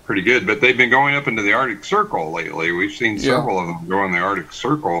pretty good. But they've been going up into the Arctic Circle lately. We've seen several of them go in the Arctic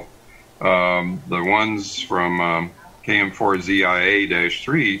Circle. The ones from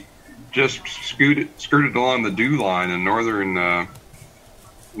KM4ZIA-3 just skirted along the dew line in northern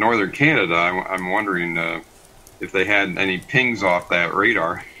Canada. I'm wondering if they had any pings off that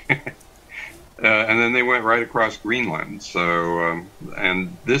radar. And then they went right across Greenland. So,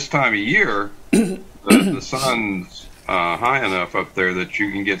 and this time of year, the sun's high enough up there that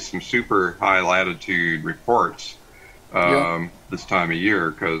you can get some super high latitude reports this time of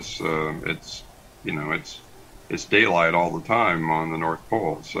year, because it's daylight all the time on the North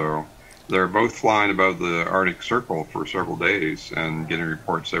Pole. So they're both flying above the Arctic Circle for several days and getting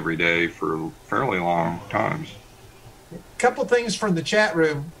reports every day for fairly long times. A couple things from the chat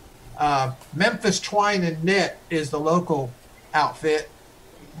room. Memphis Twine and Knit is the local outfit.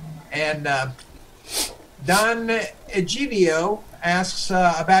 And Don Egidio asks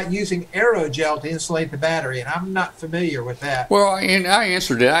about using aerogel to insulate the battery, and I'm not familiar with that. Well, and I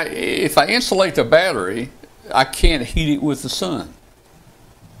answered it. If I insulate the battery, I can't heat it with the sun.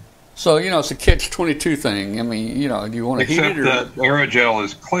 So, it's a catch-22 thing. I mean, do you want to heat it? Except that aerogel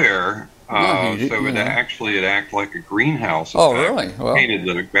is clear. So it act like a greenhouse effect. Oh, really? Well, painted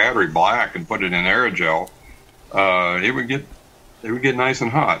the battery black and put it in aerogel. It would get nice and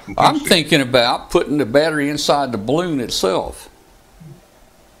hot. And I'm thinking about putting the battery inside the balloon itself.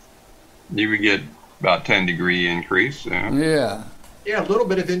 You would get about 10-degree increase. Yeah. Yeah, a little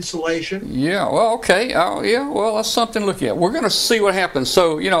bit of insulation. Yeah, well, okay. Well, that's something to look at. We're going to see what happens.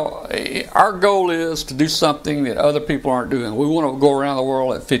 So, our goal is to do something that other people aren't doing. We want to go around the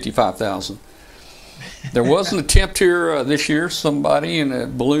world at 55,000. There was an attempt here this year. Somebody in a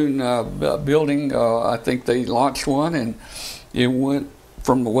balloon building, I think they launched one, and it went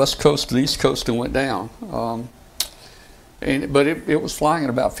from the west coast to the east coast and went down. But it was flying at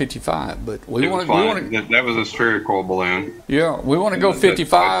about 55. But we want to. That was a spherical balloon. Yeah, we want to go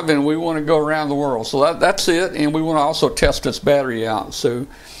 55, and we want to go around the world. So that's it, and we want to also test its battery out. So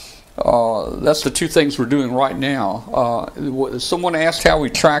that's the two things we're doing right now. Someone asked how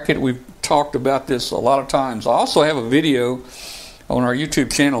we track it. We've talked about this a lot of times. I also have a video on our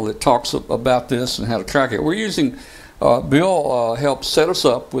YouTube channel that talks about this and how to track it. We're using Bill helped set us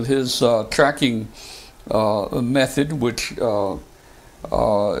up with his tracking method, which it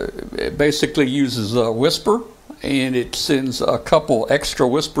basically uses Whisper, and it sends a couple extra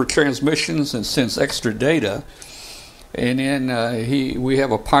Whisper transmissions and sends extra data. And then we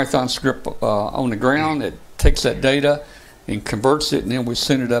have a Python script on the ground that takes that data and converts it, and then we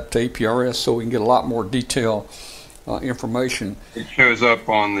send it up to APRS so we can get a lot more detailed information. It shows up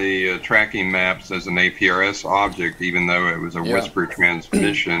on the tracking maps as an APRS object, even though it was a Whisper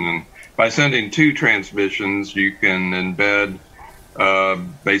transmission. And by sending two transmissions, you can embed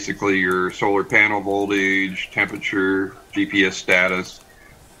basically your solar panel voltage, temperature, GPS status,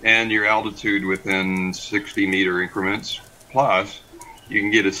 and your altitude within 60-meter increments. Plus, you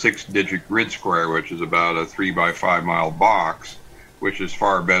can get a 6-digit grid square, which is about a 3-by-5 mile box, which is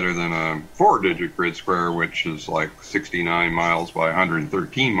far better than a 4-digit grid square, which is like 69 miles by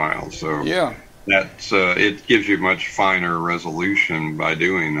 113 miles. So that's it gives you much finer resolution by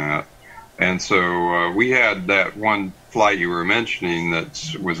doing that. And so we had that one flight you were mentioning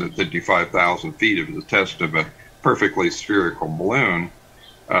that was at 55,000 feet. It was a test of a perfectly spherical balloon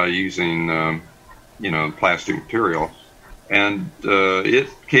using, plastic material. And it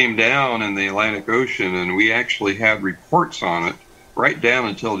came down in the Atlantic Ocean, and we actually had reports on it right down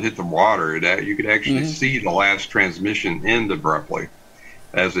until it hit the water. You could actually see the last transmission end abruptly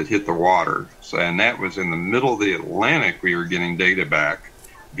as it hit the water. So, and that was in the middle of the Atlantic. We were getting data back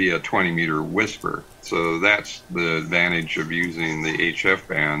via 20-meter Whisper. So that's the advantage of using the HF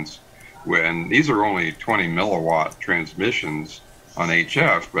bands. When these are only 20 milliwatt transmissions on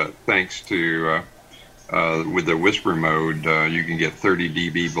HF, but thanks to with the Whisper mode, you can get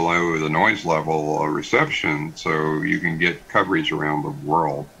 30 dB below the noise level reception, so you can get coverage around the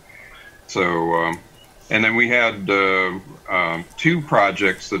world. So, and then we had two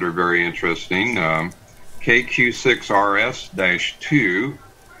projects that are very interesting, KQ6RS-2,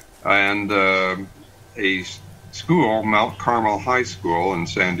 and a school, Mount Carmel High School in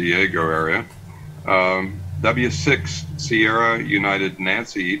San Diego area, W6 Sierra United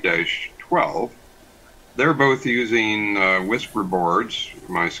Nancy-12. They're both using Whisper boards,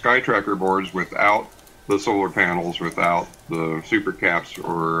 my SkyTracker boards, without the solar panels without the super caps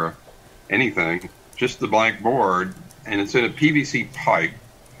or anything, just the blank board, and it's in a PVC pipe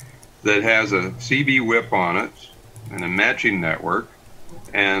that has a CB whip on it and a matching network,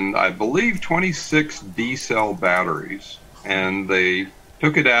 and I believe 26 D-cell batteries. And they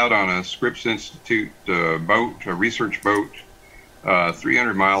took it out on a Scripps Institute boat, a research boat,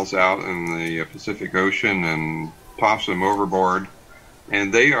 300 miles out in the Pacific Ocean, and tossed them overboard.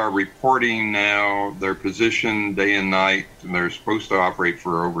 And they are reporting now their position day and night, and they're supposed to operate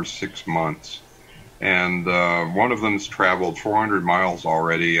for over 6 months. And one of them's traveled 400 miles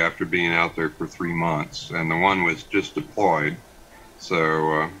already after being out there for 3 months, and the one was just deployed.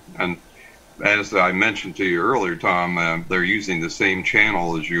 So, and as I mentioned to you earlier, Tom, they're using the same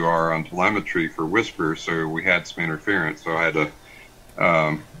channel as you are on telemetry for Whisper, so we had some interference. So I had to,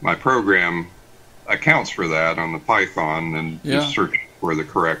 my program accounts for that on the Python, and just search for the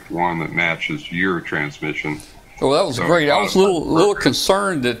correct one that matches your transmission. Well, that was great. I was a little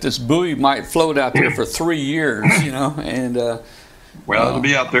concerned that this buoy might float out there for 3 years, and well, it'll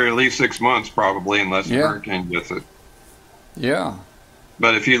be out there at least 6 months probably, unless the hurricane gets it. Yeah.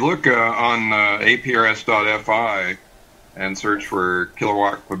 But if you look on aprs.fi and search for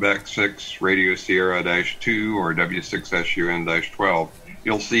Kilowatt Quebec 6 Radio Sierra-2 or W6SUN-12,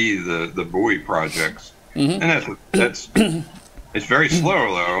 you'll see the buoy projects. Mm-hmm. And that's it's very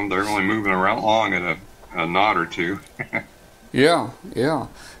slow, though. They're only moving around along at a knot or two. Yeah. You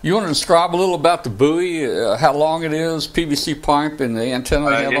want to describe a little about the buoy, how long it is, PVC pipe, and the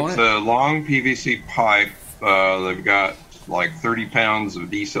antenna they have on it? It's a long PVC pipe. They've got like 30 pounds of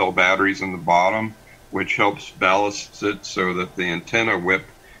D-cell batteries in the bottom, which helps ballast it so that the antenna whip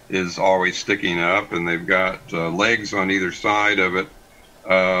is always sticking up, and they've got legs on either side of it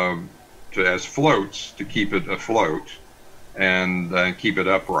as floats to keep it afloat and keep it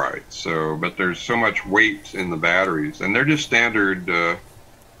upright. So, but there's so much weight in the batteries, and they're just standard Duracell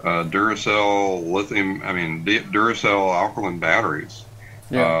Duracell alkaline batteries.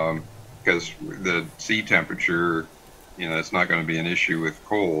 Because the sea temperature, it's not going to be an issue with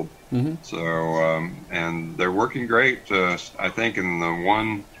cold. Mm-hmm. So, and they're working great. I think in the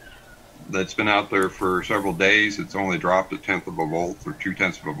one that's been out there for several days, it's only dropped 1/10 of a volt or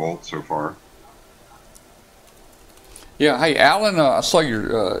 0.2 of a volt so far. Yeah. Hey, Alan, I saw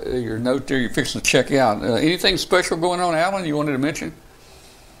your note there. You're fixing to check out. Anything special going on, Alan? You wanted to mention?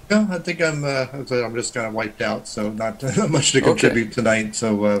 No, I think I'm just kind of wiped out, so not much to contribute tonight.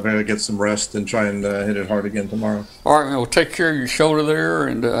 So I'm going to get some rest and try and hit it hard again tomorrow. All right, man. Well, take care of your shoulder there,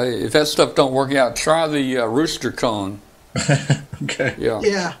 and if that stuff don't work out, try the Rooster Cone. Okay.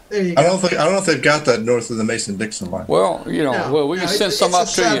 Yeah. There you go. I don't know if they've got that north of the Mason-Dixon line. Well, we can send some up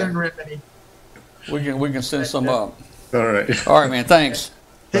to you. Remedy. We can send some up. All right. All right, man. Thanks.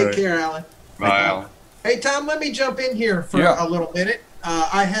 Take care, Alan. Bye, Alan. Hey, Tom, let me jump in here for a little minute.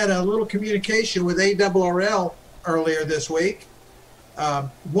 I had a little communication with ARRL earlier this week.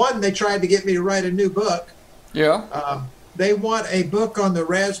 One, they tried to get me to write a new book. Yeah. They want a book on the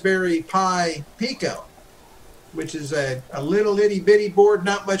Raspberry Pi Pico, which is a little itty-bitty board,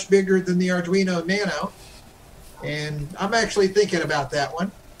 not much bigger than the Arduino Nano. And I'm actually thinking about that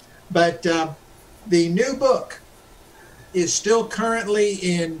one. But the new book is still currently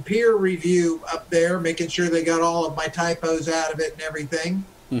in peer review up there, making sure they got all of my typos out of it and everything.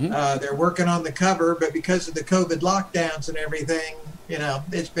 Mm-hmm. They're working on the cover, but because of the COVID lockdowns and everything,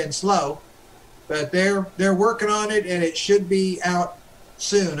 it's been slow. But they're working on it, and it should be out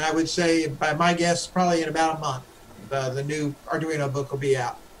soon. I would say, by my guess, probably in about a month, the new Arduino book will be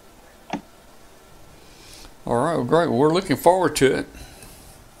out. All right, well, great. Well, we're looking forward to it.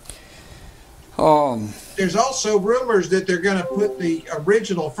 There's also rumors that they're going to put the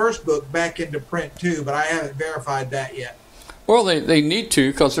original first book back into print too, but I haven't verified that yet. Well, they need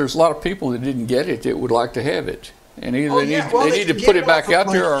to, because there's a lot of people that didn't get it that would like to have it, and either they need to put it back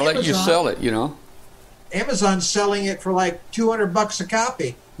out there or let you sell it. Amazon's selling it for like $200 a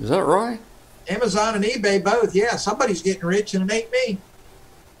copy. Is that right? Amazon and eBay both. Yeah, somebody's getting rich, and it ain't me.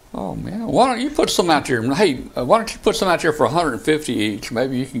 Oh man, why don't you put some out there? Hey, why don't you put some out there for $150 each?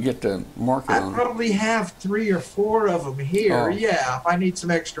 Maybe you can get the market on it. I probably have 3 or 4 of them here. Oh. Yeah, if I need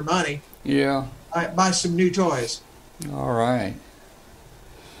some extra money. Yeah. I buy some new toys. All right.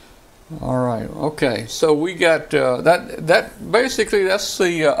 Okay, so we got that. Basically, that's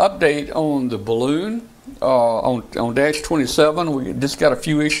the update on the balloon on Dash 27. We just got a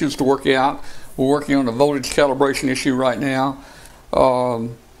few issues to work out. We're working on the voltage calibration issue right now.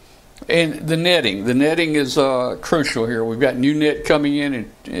 And the netting is crucial here. We've got new net coming in,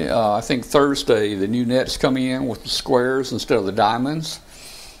 and I think Thursday the new net's coming in with the squares instead of the diamonds.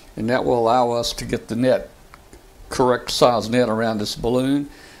 and that will allow us to get the net, correct size net around this balloon.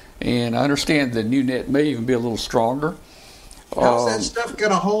 And I understand the new net may even be a little stronger. How's that stuff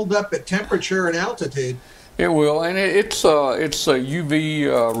going to hold up at temperature and altitude? It will, and it's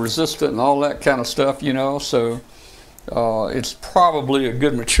UV resistant and all that kind of stuff, you know. So it's probably a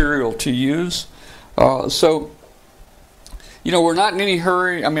good material to use. So, you know, we're not in any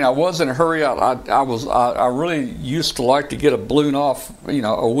hurry. I mean, I was in a hurry. I really used to like to get a balloon off, you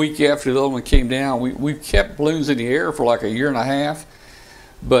know, a week after the other one came down. We've kept balloons in the air for like a year and a half,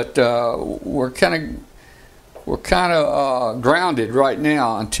 but we're kind of grounded right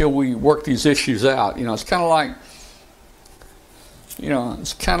now until we work these issues out. You know, it's kind of like,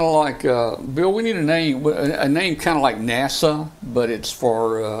 Bill, we need a name kind of like NASA, but it's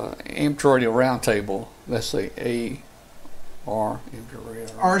for Amateur Radio Roundtable. Let's say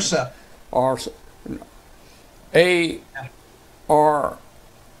ARSA. ARSA.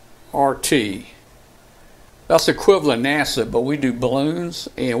 ARRT. That's equivalent NASA, but we do balloons,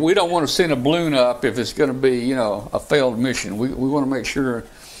 and we don't want to send a balloon up if it's going to be, you know, a failed mission. We want to make sure,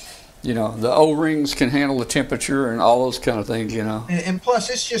 you know, the O-rings can handle the temperature and all those kind of things, you know. And plus,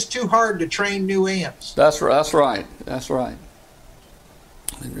 it's just too hard to train new amps. That's right.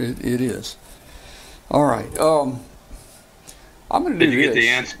 It is. All right. I'm going to do this. Did you get the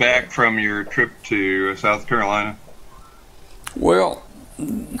ants back from your trip to South Carolina? Well,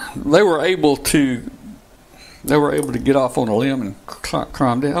 they were able to get off on a limb and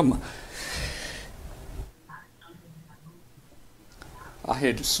climb down. I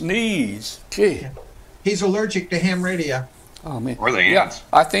had to sneeze. Gee. He's allergic to ham radio. Oh man. Or the ants.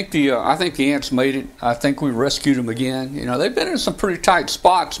 Yeah, I think the ants made it. I think we rescued them again. You know, they've been in some pretty tight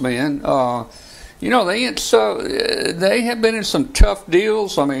spots, man. You know, the ants. They have been in some tough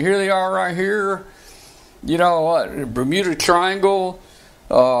deals. I mean, here they are right here. You know what? Bermuda Triangle.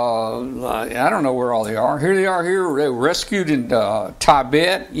 I don't know where all they are. Here they are here. They were rescued in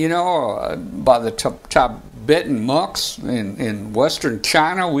Tibet, you know, by the Tibetan monks in western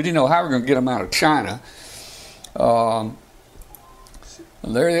China. We didn't know how we were going to get them out of China.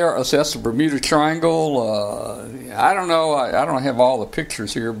 There they are. So that's the Bermuda Triangle. I don't know. I don't have all the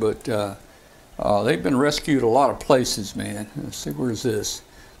pictures here, but they've been rescued a lot of places, man. Let's see, where is this?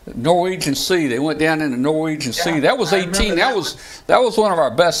 Norwegian Sea. They went down in the Norwegian Sea. That was 18. That was one of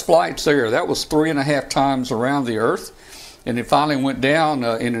our best flights there. That was 3.5 times around the Earth, and it finally went down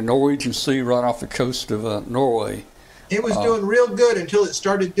in the Norwegian Sea right off the coast of Norway. It was doing real good until it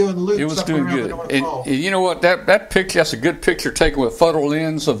started doing loops. It was up doing around good. the North And Pole. you know what? That picture, that's a good picture taken with photo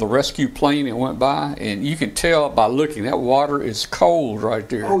lens of the rescue plane that went by, and you can tell by looking. That water is cold right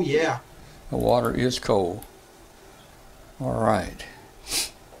there. Oh yeah. The water is cold. All right.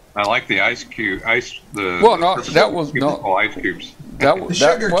 I like the ice cube. That was no ice cubes.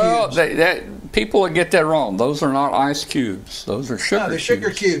 People would get that wrong. Those are not ice cubes. Those are sugar. No, they're sugar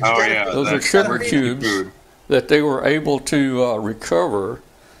cubes. Oh yeah, those are sugar cubes that they were able to recover.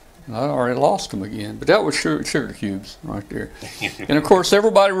 I already lost them again, but that was sugar cubes right there. And of course,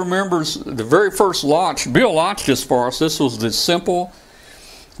 everybody remembers the very first launch. Bill launched this for us. This was the simple.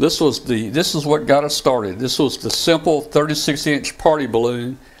 This is what got us started. This was the simple 36-inch party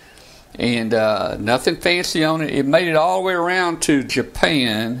balloon. And nothing fancy on it. It made it all the way around to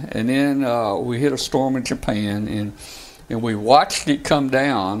Japan, and then we hit a storm in Japan, and we watched it come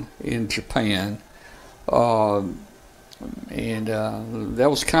down in Japan. And that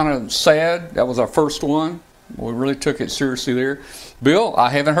was kind of sad. That was our first one. We really took it seriously there. Bill, I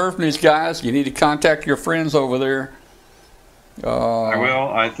haven't heard from these guys. You need to contact your friends over there. I will.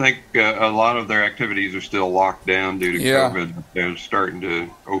 I think a lot of their activities are still locked down due to COVID. They're starting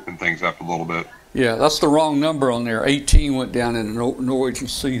to open things up a little bit. Yeah, that's the wrong number on there. 18 went down in the Norwegian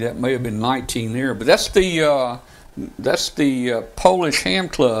Sea. That may have been 19 there. But that's the Polish Ham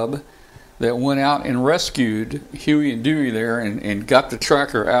Club that went out and rescued Huey and Dewey there and got the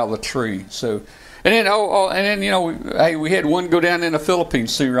tracker out of the tree. So, and then you know, we had one go down in the Philippine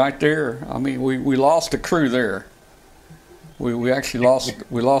Sea right there. I mean, we lost a crew there. We actually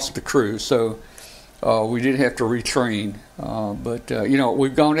lost the crew, so we did have to retrain. But you know,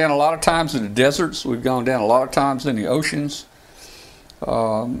 we've gone down a lot of times in the deserts. We've gone down a lot of times in the oceans.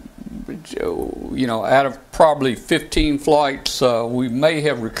 You know, out of probably 15 flights, we may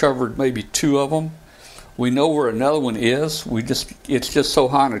have recovered maybe 2 of them. We know where another one is. It's just so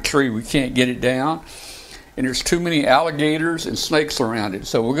high in a tree we can't get it down, and there's too many alligators and snakes around it.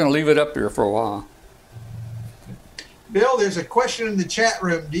 So we're going to leave it up there for a while. Bill, there's a question in the chat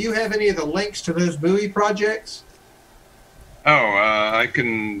room. Do you have any of the links to those buoy projects? I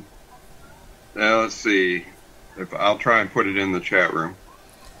can. Let's see. I'll try and put it in the chat room.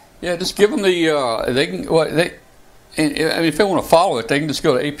 Yeah, just give them the they can and I mean, if they want to follow it, they can just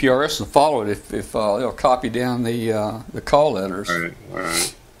go to APRS and follow it. If they'll copy down the call letters. All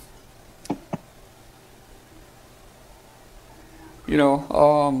right.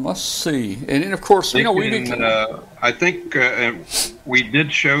 Let's see, and then of course, I think we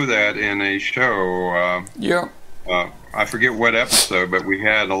did show that in a show. Yeah. I forget what episode, but we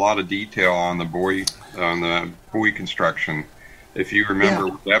had a lot of detail on the buoy construction. If you remember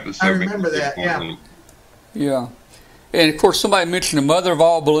what episode, I remember that. Yeah. Yeah. And of course, somebody mentioned the mother of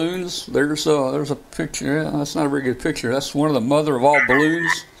all balloons. There's a picture. That's not a very good picture. That's one of the mother of all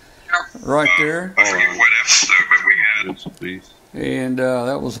balloons, right there. I forget what episode, but we had it. And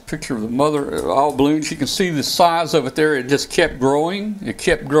that was a picture of the mother of all balloons. You can see the size of it there. It just kept growing. It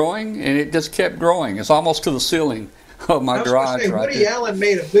kept growing, and it just kept growing. It's almost to the ceiling of my garage right Woody there. Allen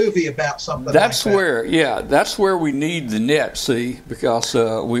made a movie about something That's like that. where, that's where we need the net, see, because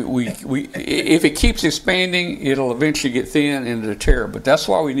we if it keeps expanding, it'll eventually get thin and it'll tear. But that's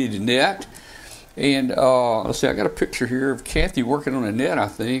why we need the net. And let's see, I got a picture here of Kathy working on a net, I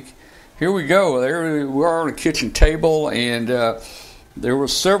think. Here we go. There we are on a kitchen table, and there were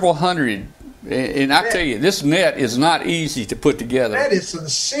several hundred. And I tell you, this net is not easy to put together. That is some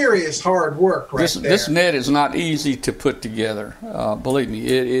serious hard work there. This net is not easy to put together. Believe me,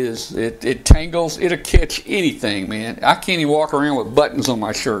 it is. It tangles. It'll catch anything, man. I can't even walk around with buttons on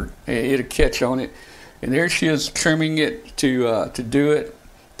my shirt. It'll catch on it. And there she is trimming it to do it,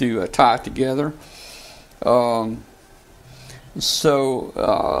 to tie it together.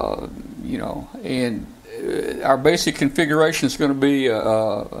 And our basic configuration is going to be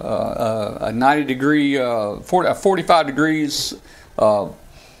a 90 degree, 45 degrees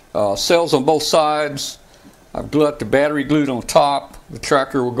cells on both sides. I've got the battery glued on top. The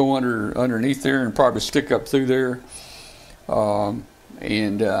tracker will go underneath there and probably stick up through there. That's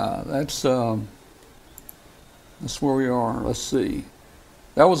where we are. Let's see.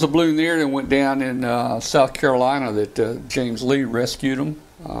 That was a balloon there that went down in South Carolina that James Lee rescued them.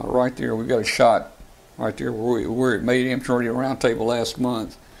 Right there, we got a shot right there where it made Amateur Radio Roundtable last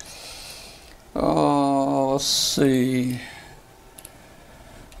month. Let's see.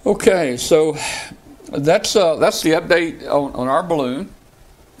 Okay, so that's the update on our balloon,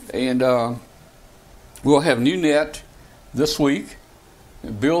 and we'll have new net this week.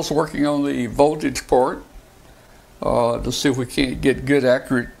 Bill's working on the voltage part to see if we can't get good,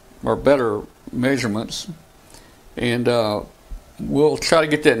 accurate, or better measurements, and we'll try to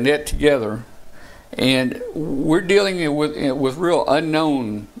get that net together. And we're dealing with real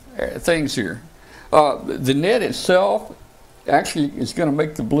unknown things here. The net itself actually is going to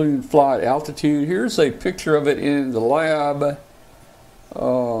make the balloon fly at altitude. Here's a picture of it in the lab.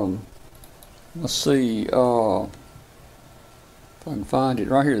 Let's see if I can find it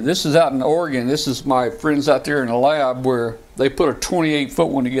right here. This is out in Oregon. This is my friends out there in the lab where they put a 28-foot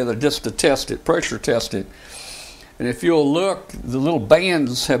one together just to test it, pressure test it. And if you'll look, the little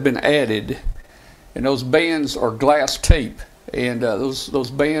bands have been added. And those bands are glass tape, and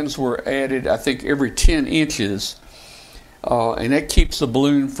those bands were added, I think, every 10 inches, and that keeps the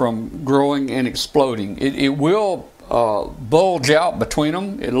balloon from growing and exploding. It will bulge out between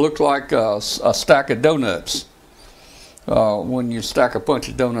them. It'll look like a stack of donuts. When you stack a bunch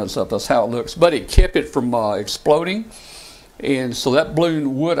of donuts up, that's how it looks. But it kept it from exploding, and so that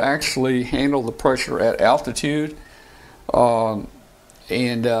balloon would actually handle the pressure at altitude.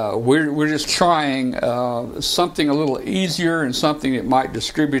 And we're just trying something a little easier and something that might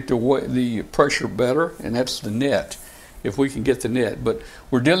distribute the pressure better, and that's the net, if we can get the net. But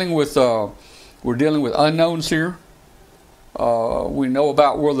we're dealing with unknowns here. We know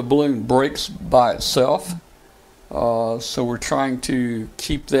about where the balloon breaks by itself, so we're trying to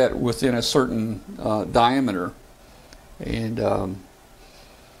keep that within a certain diameter, and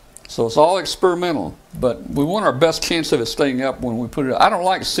so it's all experimental, but we want our best chance of it staying up when we put it. I don't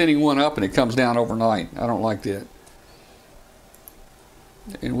like sending one up and it comes down overnight. I don't like that.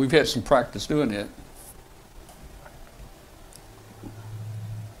 And we've had some practice doing that.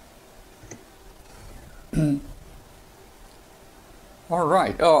 All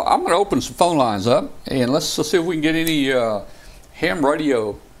right. I'm going to open some phone lines up, and let's see if we can get any ham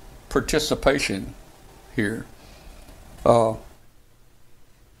radio participation here.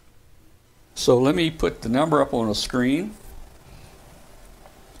 So let me put the number up on the screen.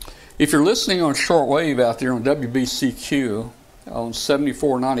 If you're listening on shortwave out there on WBCQ on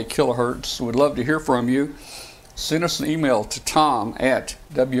 7490 kilohertz, we'd love to hear from you. Send us an email to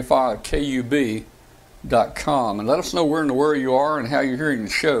tom@w5kub.com and let us know where in the world you are and how you're hearing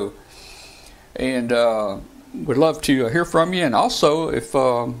the show. And we'd love to hear from you. And also, if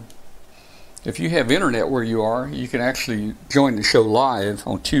if you have internet where you are, you can actually join the show live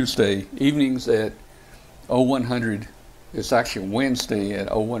on Tuesday evenings at 0100. It's actually Wednesday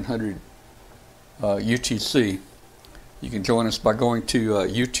at 0100 UTC. You can join us by going to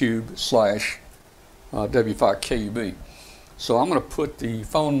YouTube/W5KUB. So I'm going to put the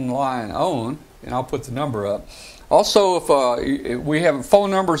phone line on, and I'll put the number up. Also, if we have phone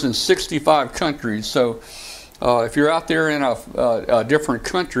numbers in 65 countries, so if you're out there in a different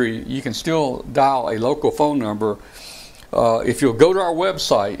country, you can still dial a local phone number. If you'll go to our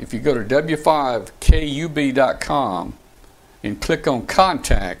website, if you go to w5kub.com and click on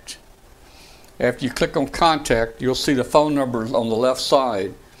Contact, after you click on Contact, you'll see the phone numbers on the left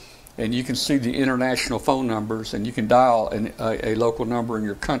side, and you can see the international phone numbers, and you can dial a local number in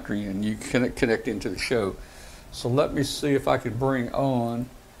your country, and you can connect into the show. So let me see if I can bring on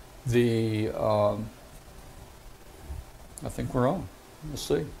the... I think we're on. Let's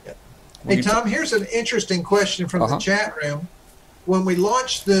see. Yep. Hey, Tom, here's an interesting question from the chat room. When we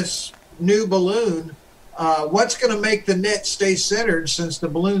launch this new balloon, what's going to make the net stay centered since the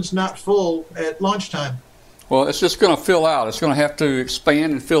balloon's not full at launch time? Well, it's just going to fill out. It's going to have to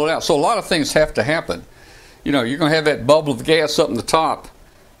expand and fill it out. So a lot of things have to happen. You know, you're going to have that bubble of gas up in the top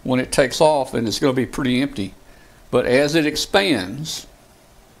when it takes off, and it's going to be pretty empty. But as it expands,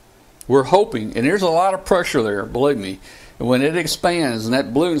 we're hoping, and there's a lot of pressure there, believe me, and when it expands and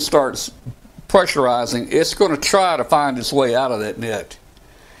that balloon starts pressurizing, it's going to try to find its way out of that net.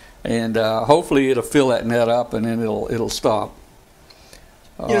 And hopefully it'll fill that net up, and then it'll stop.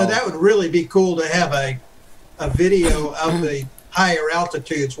 You know, that would really be cool to have a video of the higher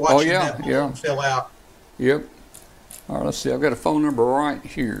altitudes watching that balloon fill out. Yep. All right, let's see. I've got a phone number right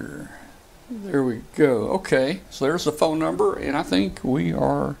here. There we go. Okay, so there's the phone number, and I think we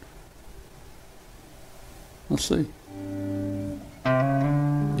are... Let's see.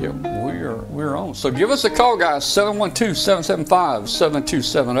 Yep, we're on. So give us a call, guys,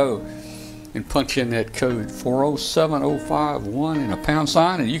 712-775-7270, and punch in that code 407051 and a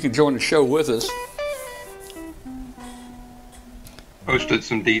 £, and you can join the show with us. Posted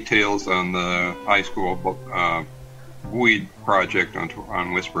some details on the high school weed project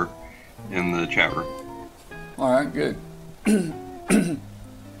on Whisper in the chat room. All right, good.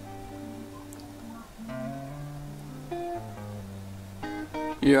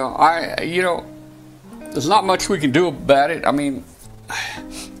 Yeah, there's not much we can do about it. I mean,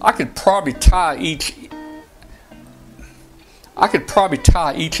 I could probably tie each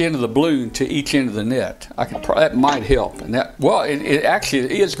end of the balloon to each end of the net. That might help, and it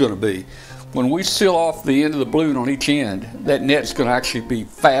actually is going to be. When we seal off the end of the balloon on each end, that net's going to actually be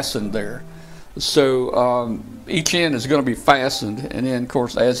fastened there. So each end is going to be fastened, and then, of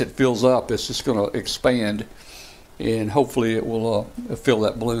course, as it fills up, it's just going to expand, and hopefully it will fill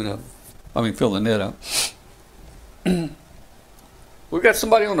that balloon up. Fill the net up. We've got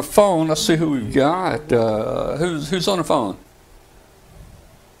somebody on the phone. Let's see who we've got. Who's on the phone?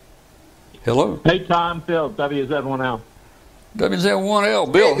 Hello. Hey, Tom. Phil, WZ1L.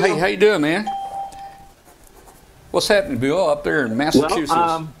 WZ1L. Bill, hey, how you doing, man? What's happening, Bill, up there in Massachusetts?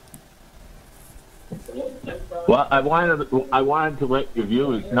 Well, I wanted to let your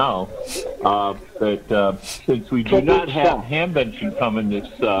viewers know that since we do not have Hamvention coming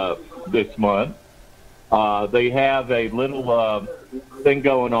this month, they have a little thing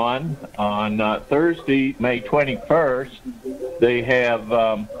going on Thursday, May 21st. They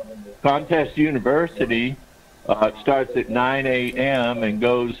have Contest University. It starts at 9 a.m. and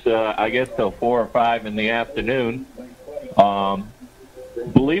goes, I guess, till 4 or 5 in the afternoon.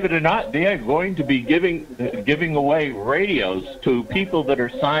 Believe it or not, they are going to be giving away radios to people that are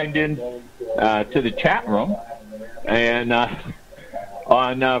signed in to the chat room. And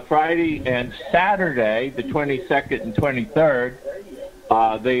on Friday and Saturday, the 22nd and 23rd,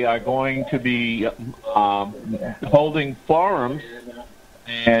 they are going to be holding forums,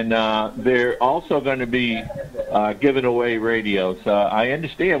 and they're also going to be giving away radios. I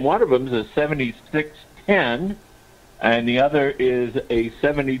understand one of them is a 7610, and the other is a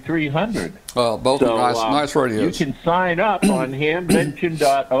 7300. Well, both are nice radios. You can sign up on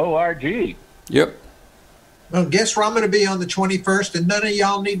hamvention.org. Yep. Well, guess where I'm going to be on the 21st, and none of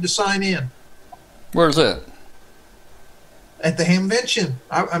y'all need to sign in. Where's that? At the Hamvention.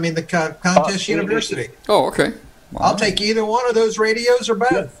 The Contest University. Oh, okay. I'll take either one of those radios or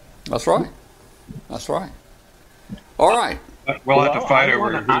both. That's right. All right. We'll have to fight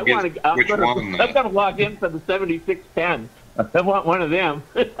over who gets which one. I'm going to log in for the 7610. I want one of them.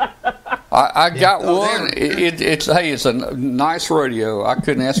 I got one. It's a nice radio. I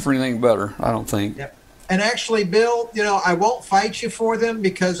couldn't ask for anything better, I don't think. Yep. And actually, Bill, I won't fight you for them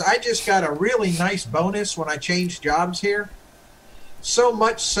because I just got a really nice bonus when I changed jobs here. So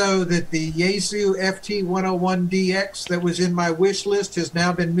much so that the Yaesu FT101DX that was in my wish list has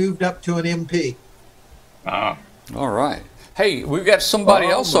now been moved up to an MP. Ah. All right. Hey, we've got somebody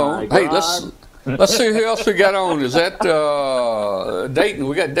else on. Hey, let's see who else we got on. Is that Dayton?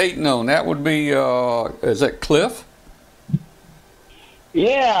 We got Dayton on. That would be, is that Cliff?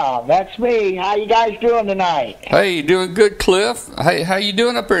 Yeah, that's me. How you guys doing tonight? Hey, doing good, Cliff. Hey, how you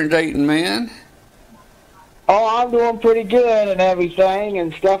doing up there in Dayton, man? Oh, I'm doing pretty good and everything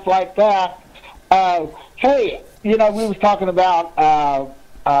and stuff like that. Hey, we was talking about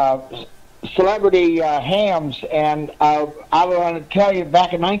celebrity hams, and I want to tell you,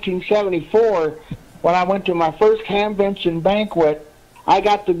 back in 1974, when I went to my first Hamvention banquet, I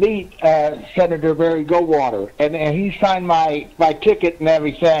got to meet Senator Barry Goldwater, and he signed my ticket and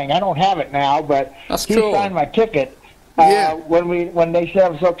everything. I don't have it now, but he signed my ticket when they said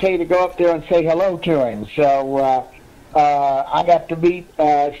it was okay to go up there and say hello to him. So I got to meet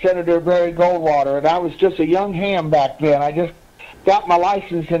Senator Barry Goldwater, and I was just a young ham back then. I just got my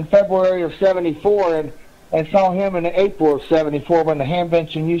license in February of '74, and saw him in April of '74 when the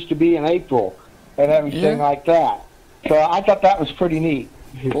Hamvention used to be in April and everything like that. So I thought that was pretty neat.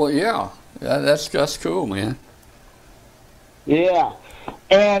 Well, yeah, that's cool, man. Yeah,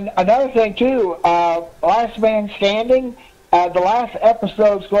 and another thing too, Last Man Standing. The last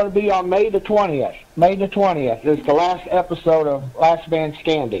episode is going to be on May the 20th. May the 20th is the last episode of Last Man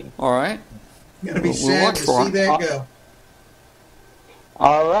Standing. All right. You're going to be sad to see that go.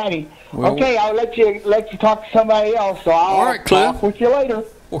 All righty. Okay, I'll let you talk to somebody else. So I'll talk with you later.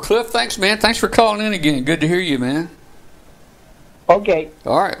 Well, Cliff, thanks, man. Thanks for calling in again. Good to hear you, man. Okay.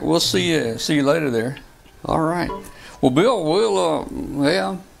 All right, we'll see you later there. All right. Well, Bill,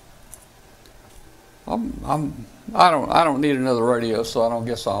 I don't need another radio, so I don't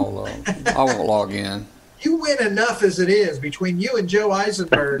guess I won't log in. You win enough as it is between you and Joe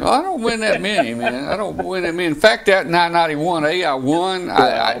Eisenberg. I don't win that many, man. I don't win that many. In fact, that 991A I won.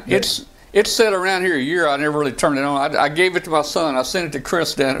 It's sat around here a year. I never really turned it on. I gave it to my son. I sent it to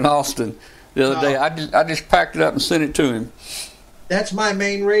Chris down in Austin the other day. I just packed it up and sent it to him. That's my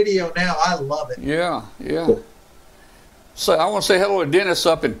main radio now. I love it. Yeah. So I want to say hello to Dennis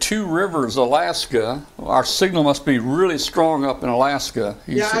up in Two Rivers, Alaska. Our signal must be really strong up in Alaska.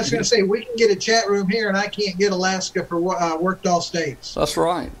 I was going to say, we can get a chat room here, and I can't get Alaska for worked all states. That's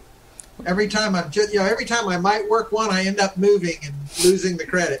right. Every time I might work one, I end up moving and losing the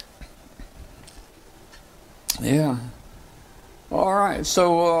credit. Yeah. All right.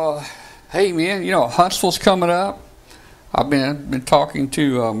 So, hey, man, Huntsville's coming up. I've been talking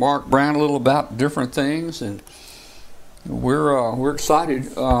to Mark Brown a little about different things, and we're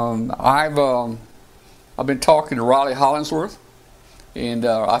excited. I've been talking to Riley Hollingsworth, and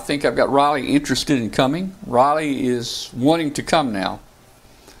I think I've got Riley interested in coming. Riley is wanting to come now,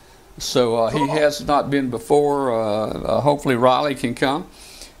 so he has not been before. Hopefully, Riley can come.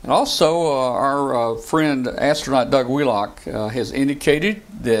 And also, our friend astronaut Doug Wheelock has indicated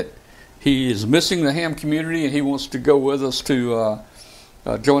that he is missing the ham community, and he wants to go with us to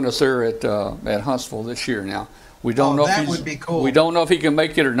join us there at Huntsville this year. Now, we don't know that would be cool. We don't know if he can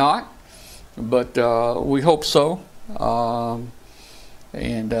make it or not, but we hope so.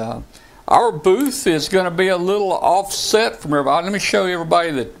 And our booth is going to be a little offset from everybody. Let me show you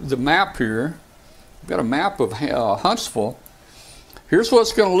the map here. We've got a map of Huntsville. Here's what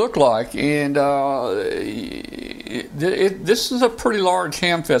it's going to look like, and this is a pretty large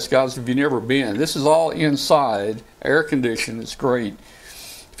ham fest, guys, if you've never been. This is all inside, air conditioned. It's great.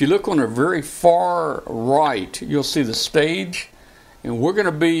 If you look on the very far right, you'll see the stage, and we're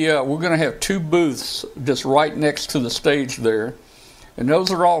going to have two booths just right next to the stage there, and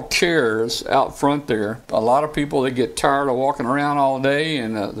those are all chairs out front there. A lot of people, they get tired of walking around all day,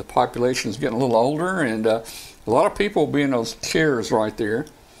 and the population is getting a little older, and a lot of people will be in those chairs right there.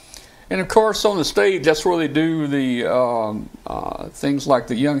 And, of course, on the stage, that's where they do the things like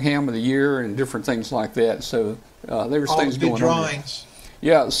the Young Ham of the Year and different things like that. So there's things going drawings. on there.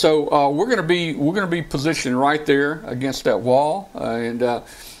 Yeah, so we're going to be positioned right there against that wall. And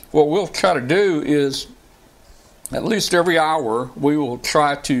what we'll try to do is at least every hour we will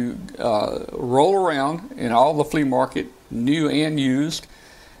try to roll around in all the flea market, new and used,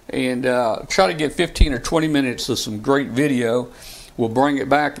 and try to get 15 or 20 minutes of some great video. We'll bring it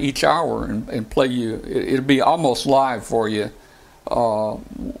back each hour and play you. It'll be almost live for you.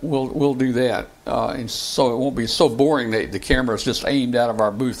 We'll do that, and so it won't be so boring that the camera is just aimed out of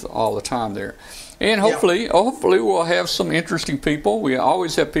our booth all the time there. And hopefully we'll have some interesting people. We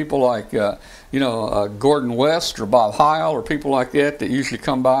always have people like, Gordon West or Bob Heil or people like that usually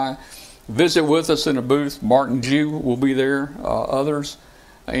come by, visit with us in a booth. Martin Jew will be there, others.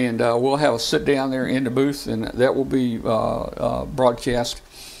 And we'll have a sit down there in the booth, and that will be broadcast.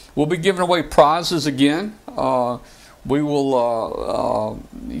 We'll be giving away prizes again. We will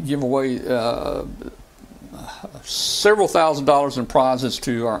give away several $1,000s in prizes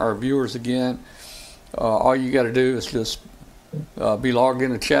to our viewers again. All you got to do is just be logged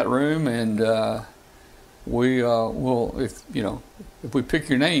in the chat room, and we will, if we pick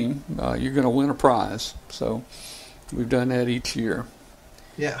your name, you're going to win a prize. So we've done that each year.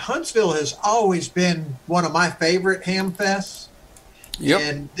 Yeah, Huntsville has always been one of my favorite ham fests. Yep.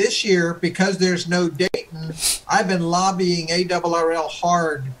 And this year, because there's no Dayton, I've been lobbying ARRL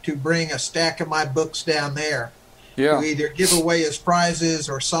hard to bring a stack of my books down there. Yeah. To either give away as prizes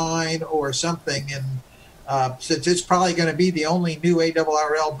or sign or something. And since it's probably going to be the only new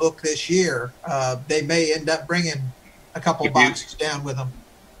ARRL book this year, they may end up bringing a couple boxes down with them.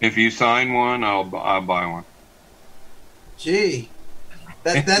 If you sign one, I'll buy one. Gee.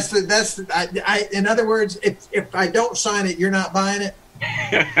 In other words, if I don't sign it, you're not buying it?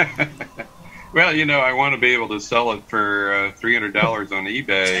 Well, I want to be able to sell it for $300 on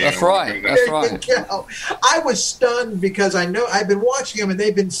eBay. That's right. That's right. I was stunned because I know I've been watching them, and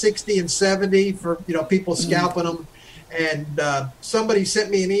they've been 60 and 70 for people scalping them. And somebody sent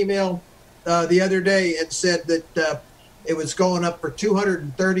me an email the other day and said that it was going up for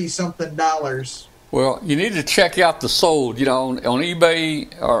 $230 something. Well, you need to check out the sold, on eBay,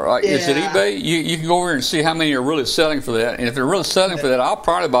 or is it eBay? You can go over and see how many are really selling for that. And if they're really selling for that, I'll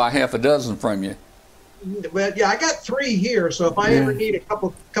probably buy half a dozen from you. Well, yeah, I got 3 here, so if I ever need a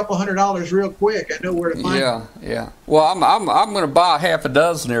couple $100 real quick, I know where to find them. Yeah. Well, I'm going to buy half a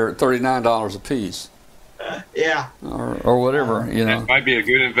dozen there at $39 a piece. Yeah. Or whatever, That might be a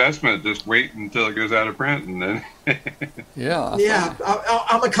good investment. Just wait until it goes out of print, and then. Yeah. Yeah.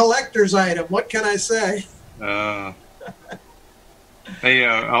 I'm a collector's item. What can I say? Hey,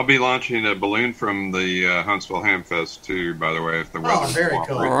 I'll be launching a balloon from the Huntsville Ham Fest too. By the way, if the weather. Very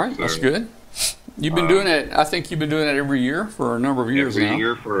cool. All right, that's good. You've been doing it. I think you've been doing it every year for a number of years now. Every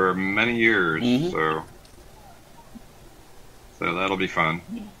year for many years. Mm-hmm. So that'll be fun.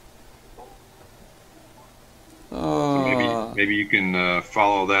 Maybe you can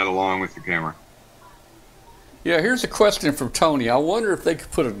follow that along with your camera. Yeah, here's a question from Tony. I wonder if they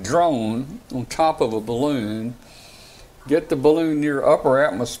could put a drone on top of a balloon, get the balloon near upper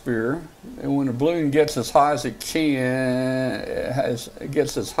atmosphere, and when the balloon gets as high as it can,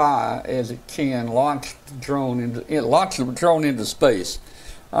 launch the drone into space.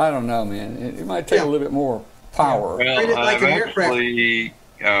 I don't know, man. It might take a little bit more power. Well, I'm actually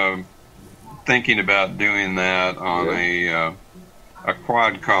thinking about doing that on a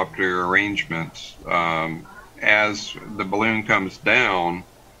quadcopter arrangement. As the balloon comes down,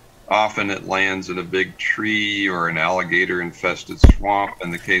 often it lands in a big tree or an alligator-infested swamp, in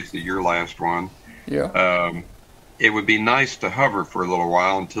the case of your last one. Yeah. It would be nice to hover for a little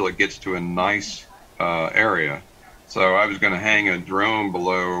while until it gets to a nice area. So I was going to hang a drone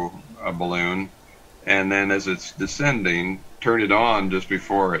below a balloon, and then as it's descending, turn it on just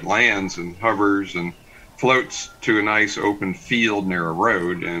before it lands and hovers and floats to a nice open field near a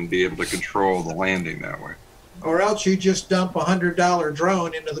road and be able to control the landing that way. Or else you just dump $100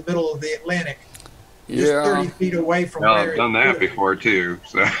 drone into the middle of the Atlantic. Just 30 feet away from where I've done that before too.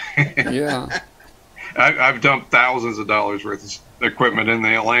 So yeah. I've dumped thousands of dollars worth of equipment in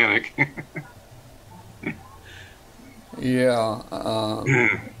the Atlantic. Yeah.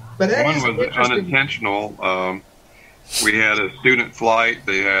 But that one was unintentional. We had a student flight.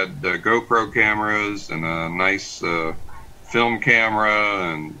 They had GoPro cameras and a nice film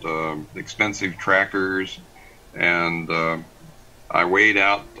camera and expensive trackers. And I weighed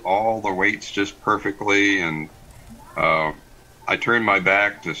out all the weights just perfectly. And I turned my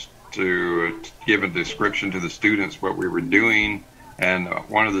back to give a description to the students what we were doing. And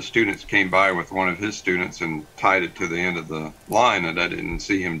one of the students came by with one of his students and tied it to the end of the line, and I didn't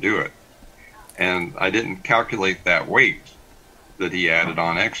see him do it. And I didn't calculate that weight that he added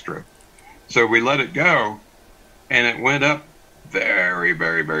on extra. So we let it go, and it went up very,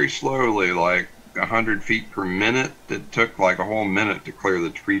 very, very slowly, like 100 feet per minute. It took like a whole minute to clear the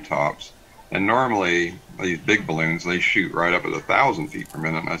treetops. And normally, these big balloons, they shoot right up at 1,000 feet per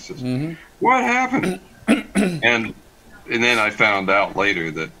minute. And I said, What happened? And then I found out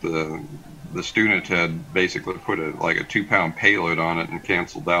later that the student had basically put a 2-pound payload on it and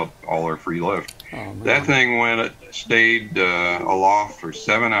canceled out all our free lift. That thing stayed aloft for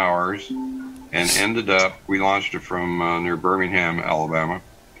 7 hours, and ended up, we launched it from near Birmingham, Alabama.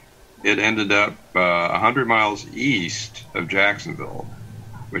 It ended up 100 miles east of Jacksonville,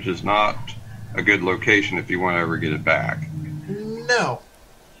 which is not a good location if you want to ever get it back. No.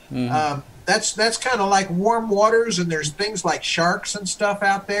 That's kind of like warm waters, and there's things like sharks and stuff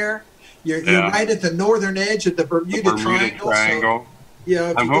out there. You're right at the northern edge of the Bermuda Triangle.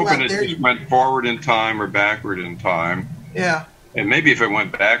 So, I'm hoping it just went forward in time or backward in time. Yeah. And maybe if it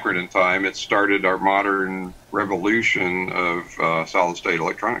went backward in time, it started our modern revolution of solid-state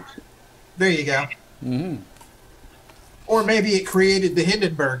electronics. There you go. Mm-hmm. Or maybe it created the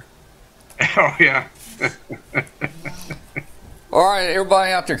Hindenburg. Oh, yeah. All right,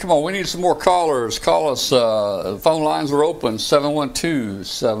 everybody out there, come on. We need some more callers. Call us. The phone lines are open,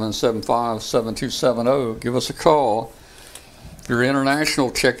 712-775-7270. Give us a call. If you're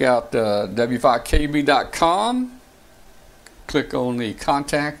international, check out w5kb.com. Click on the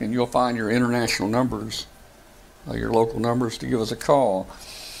contact, and you'll find your international numbers, your local numbers to give us a call.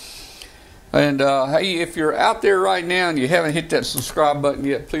 And, hey, if you're out there right now and you haven't hit that subscribe button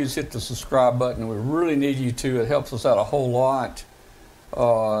yet, please hit the subscribe button. We really need you to. It helps us out a whole lot.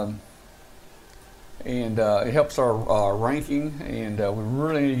 And it helps our ranking. And we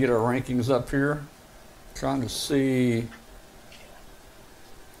really need to get our rankings up here. Trying to see.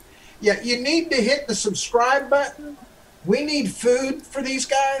 Yeah, you need to hit the subscribe button. We need food for these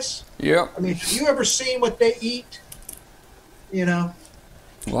guys. Yep. I mean, have you ever seen what they eat? You know?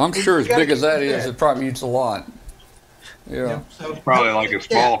 Well, I'm sure as big as that is, it probably eats a lot. Yeah. So probably like a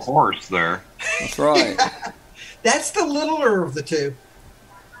small horse there. That's right. That's the littler of the two.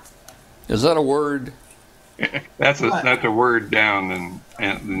 Is that a word? That's a word down in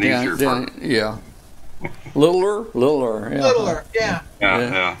the easier part. Yeah. Littler? Yeah. Littler, yeah.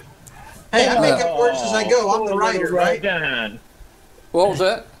 Yeah. Hey, I make up words as I go. I'm the writer, right? What was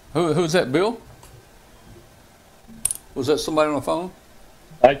that? Who's that, Bill? Was that somebody on the phone?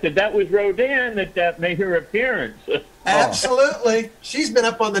 I said that was Rodan that made her appearance. Absolutely. She's been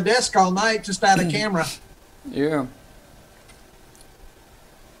up on the desk all night, just out of camera. Yeah.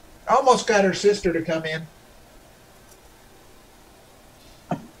 Almost got her sister to come in.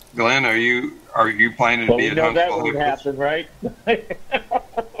 Glenn, are you planning to be at Huntsville? That would happen, right?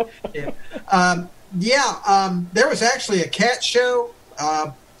 There was actually a cat show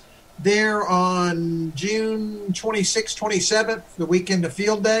there on June 26th, 27th, the weekend of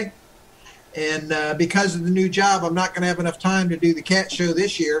Field Day. And because of the new job, I'm not going to have enough time to do the cat show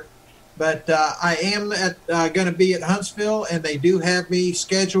this year. But I am going to be at Huntsville, and they do have me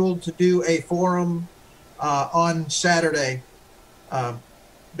scheduled to do a forum on Saturday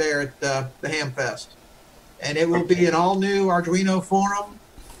there at the Hamfest. And it will be an all-new Arduino forum.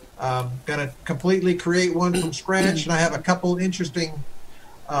 Going to completely create one from scratch, and I have a couple interesting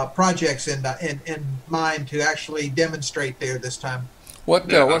projects in mind to actually demonstrate there this time.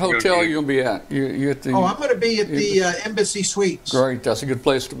 What hotel are you going to be at? You at the? I'm going to be at the Embassy Suites. Great, that's a good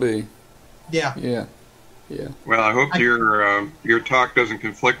place to be. Yeah. Well, I hope your talk doesn't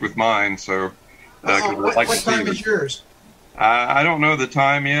conflict with mine. So, what time is yours? I don't know the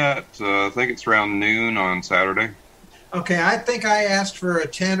time yet. I think it's around noon on Saturday. Okay, I think I asked for a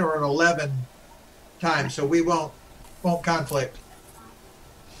 10 or an 11 time, so we won't conflict.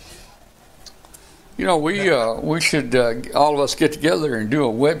 You know, we should all of us get together and do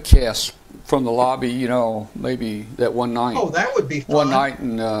a webcast from the lobby. You know, maybe that one night. Oh, that would be fun. One night,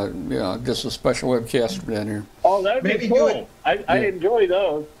 and just a special webcast down here. Oh, that'd be cool. I enjoy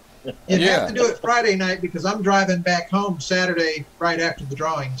those. You'd have to do it Friday night because I'm driving back home Saturday right after the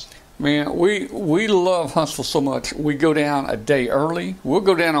drawings. Man, we love Huntsville so much. We go down a day early. We'll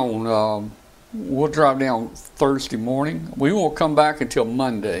go down on. We'll drive down Thursday morning. We won't come back until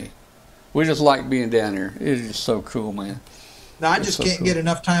Monday. We just like being down here. It is just so cool, man. No, I just can't get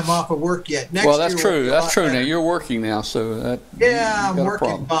enough time off of work yet. Well, that's true. That's true. Now you're working now, so that. Yeah, I'm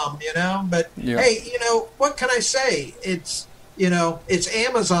working bum, But hey, what can I say? It's it's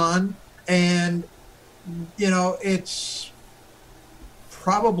Amazon, and it's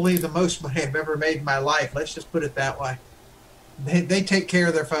probably the most money I've ever made in my life. Let's just put it that way. They take care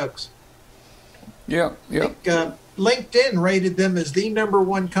of their folks. Yeah. LinkedIn rated them as the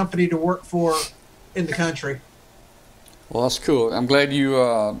 #1 company to work for in the country. Well, that's cool. I'm glad you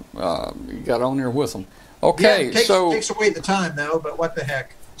got on there with them. Okay, it takes away the time though, but what the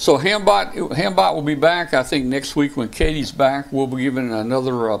heck. So Hambot will be back, I think, next week when Katie's back. We'll be giving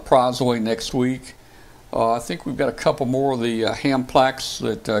another prize away next week. I think we've got a couple more of the ham plaques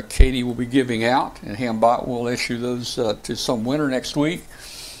that Katie will be giving out, and Hambot will issue those to some winner next week.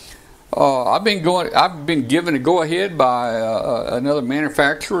 I've been given a go ahead by another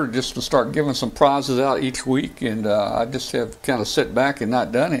manufacturer just to start giving some prizes out each week, and I just have kind of sat back and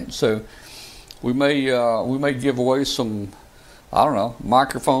not done it. So we may give away some, I don't know,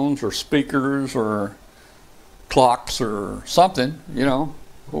 microphones or speakers or clocks or something. You know,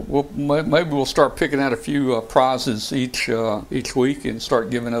 maybe we'll start picking out a few prizes each week and start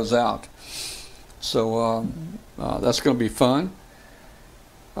giving those out. So that's going to be fun.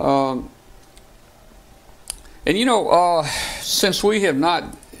 And you know, since we have not,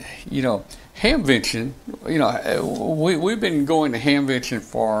 you know, Hamvention, you know, we've been going to Hamvention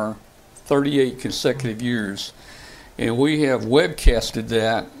for 38 consecutive years, and we have webcasted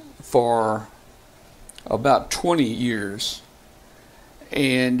that for about 20 years,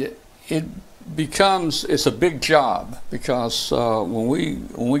 and it's a big job because when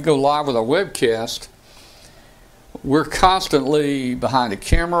we go live with our webcast, we're constantly behind a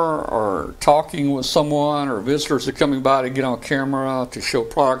camera or talking with someone, or visitors are coming by to get on camera to show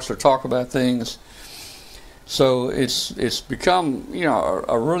products or talk about things. So it's become, you know,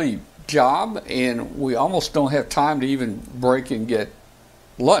 a really job, and we almost don't have time to even break and get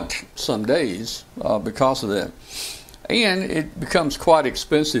lunch some days because of that. And it becomes quite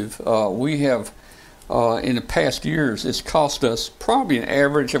expensive. We have in the past years, it's cost us probably an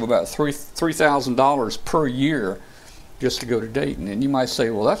average of about $3,000 per year just to go to Dayton. And you might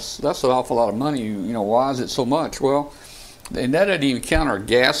say, well, that's an awful lot of money. You know, why is it so much? Well, and that doesn't even count our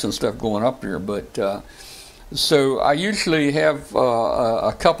gas and stuff going up here. But so I usually have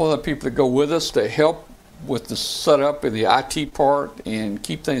a couple other people that go with us to help with the setup and the IT part and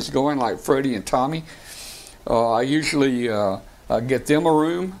keep things going, like Freddie and Tommy. I usually get them a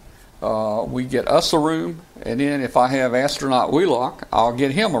room. We get us a room, and then if I have Astronaut Wheelock, I'll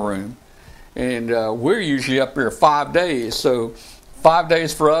get him a room. And we're usually up here 5 days, so 5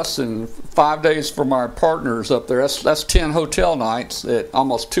 days for us and 5 days for my partners up there. That's 10 hotel nights at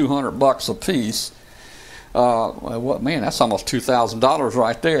almost $200 a piece. That's almost $2,000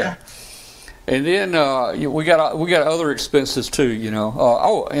 right there. And then we got other expenses too, you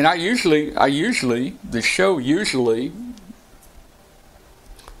know. And the show usually.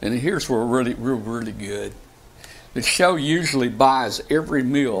 And here's where we're really good. The show usually buys every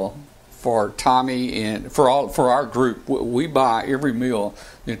meal for Tommy and for our group. We buy every meal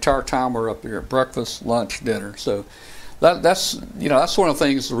the entire time we're up here: breakfast, lunch, dinner. So that's one of the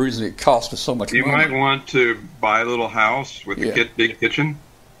things. The reason it costs us so much money. You might want to buy a little house with a big kitchen.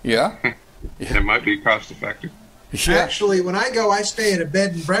 Yeah. It might be cost effective. Yeah. Actually, when I go, I stay at a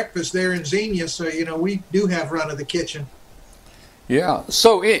bed and breakfast there in Xenia, so you know we do have run of the kitchen. Yeah.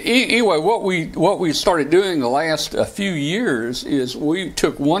 So anyway, what we started doing the last few years is we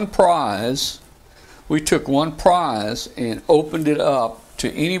took one prize and opened it up to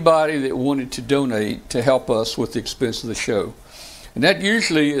anybody that wanted to donate to help us with the expense of the show, and that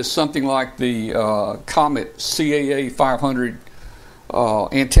usually is something like the Comet CAA 500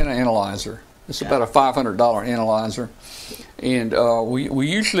 antenna analyzer. It's about a $500 analyzer. And we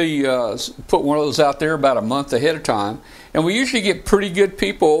usually put one of those out there about a month ahead of time. And we usually get pretty good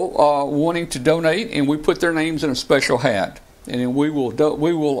people wanting to donate, and we put their names in a special hat. And then we'll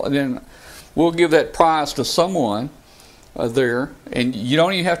give that prize to someone there. And you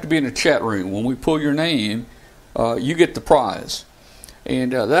don't even have to be in the chat room. When we pull your name, you get the prize.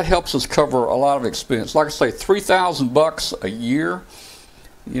 And that helps us cover a lot of expense. Like I say, $3,000 a year.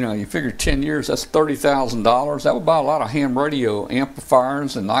 You know, you figure 10 years, that's $30,000. That would buy a lot of ham radio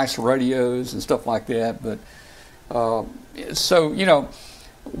amplifiers and nice radios and stuff like that. But so, you know,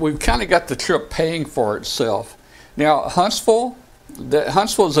 we've kind of got the trip paying for itself. Now, Huntsville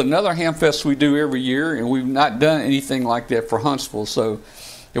is another ham fest we do every year, and we've not done anything like that for Huntsville. So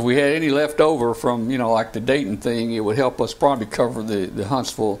if we had any left over from, you know, like the Dayton thing, it would help us probably cover the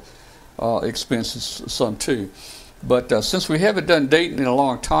Huntsville expenses some too. But since we haven't done Dayton in a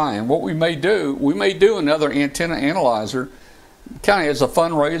long time, what we may do another antenna analyzer, kind of as a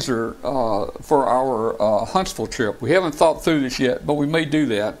fundraiser for our Huntsville trip. We haven't thought through this yet, but we may do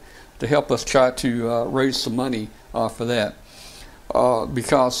that to help us try to raise some money for that.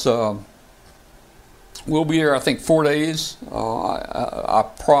 Because we'll be there, I think, 4 days. I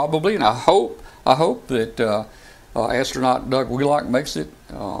probably, and I hope that astronaut Doug Wheelock makes it.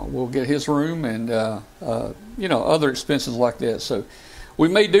 We'll get his room and you know, other expenses like that. So we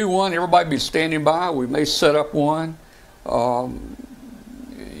may do one. Everybody be standing by. We may set up one.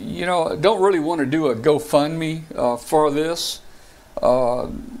 You know, don't really want to do a GoFundMe for this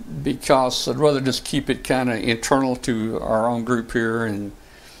because I'd rather just keep it kind of internal to our own group here and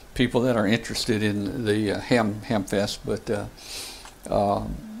people that are interested in the Ham Fest. But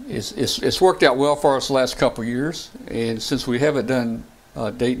it's worked out well for us the last couple of years, and since we haven't done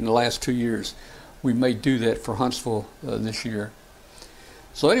Dayton the last 2 years, we may do that for Huntsville this year.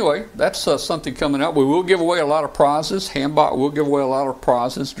 So anyway, that's something coming up. We will give away a lot of prizes. Hambach will give away a lot of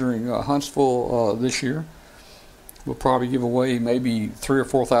prizes during Huntsville this year. We'll probably give away maybe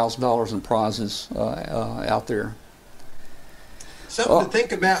 $3,000 or $4,000 in prizes out there. Something to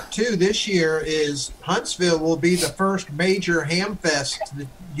think about too this year is Huntsville will be the first major ham fest that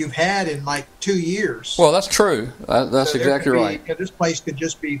you've had in like 2 years. Well, that's true. That's So exactly right. This place could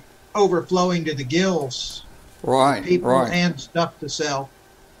just be overflowing to the gills. Right, People right. and stuff to sell.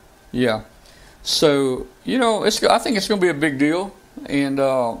 Yeah. So, I think it's going to be a big deal, and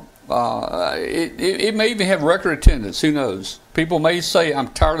it may even have record attendance. Who knows? People may say, "I'm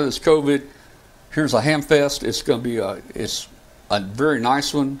tired of this COVID. Here's a ham fest. It's going to be it's a very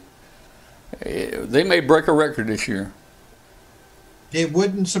nice one." They may break a record this year. It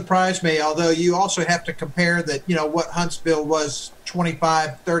wouldn't surprise me, although you also have to compare that, what Huntsville was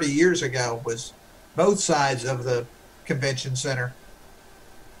 25, 30 years ago was both sides of the convention center.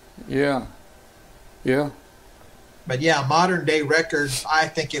 Yeah. But yeah, modern day records, I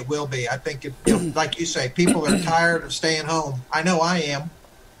think it will be. I think, like you say, people are tired of staying home. I know I am.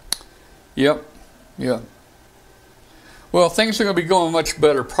 Yep. Yeah. Well, things are going to be going much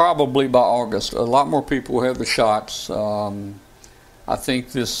better probably by August. A lot more people will have the shots. I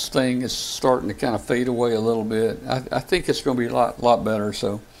think this thing is starting to kind of fade away a little bit. I think it's going to be a lot better.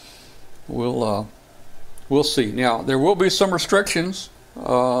 So we'll see. Now there will be some restrictions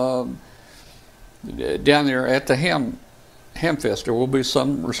down there at the Ham Fest. There will be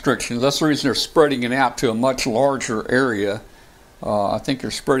some restrictions. That's the reason they're spreading it out to a much larger area. I think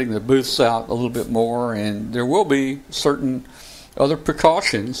they're spreading the booths out a little bit more, and there will be certain other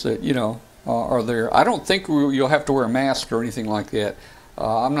precautions that are there. I don't think you'll have to wear a mask or anything like that.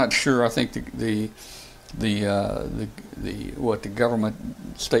 I'm not sure. I think the government,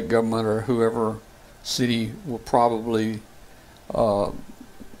 state government, or whoever city will probably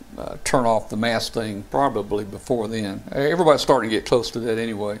turn off the mask thing probably before then. Everybody's starting to get close to that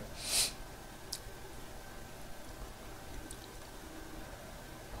anyway.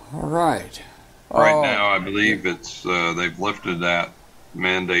 All right. Right now, I believe it's they've lifted that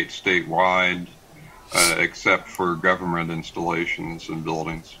mandate statewide, except for government installations and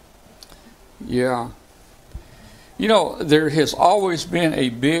buildings. Yeah. There has always been a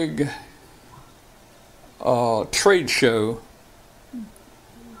big trade show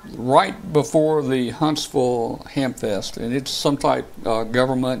right before the Huntsville Ham Fest, and it's some type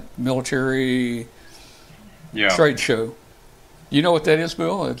government, military trade show. You know what that is,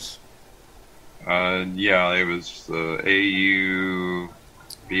 Bill? It's it was the AU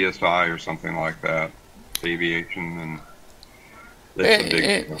BSI or something like that, aviation, and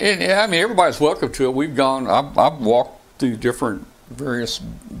I mean everybody's welcome to it. We've gone. I've walked through different various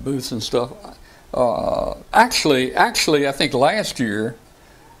booths and stuff. Actually, I think last year.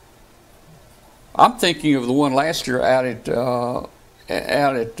 I'm thinking of the one last year out at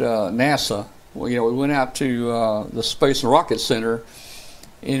NASA. Well, we went out to the Space and Rocket Center,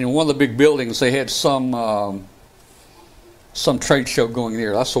 and in one of the big buildings they had some trade show going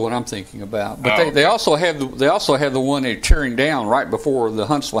there. That's the one I'm thinking about. But they also have the one they're tearing down right before the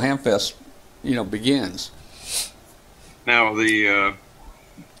Huntsville Ham Fest, begins. Now where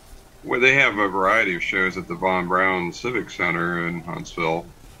they have a variety of shows at the Von Braun Civic Center in Huntsville,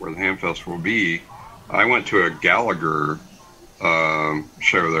 where the Ham Fest will be. I went to a Gallagher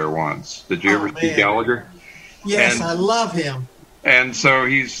show there once. Did you ever see Gallagher? Yes, I love him. And so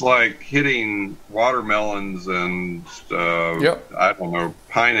he's like hitting watermelons and I don't know,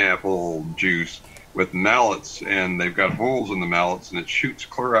 pineapple juice with mallets, and they've got holes in the mallets, and it shoots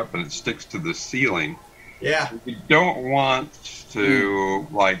clear up and it sticks to the ceiling. Yeah. You don't want to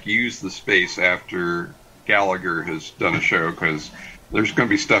use the space after Gallagher has done a show, because there's going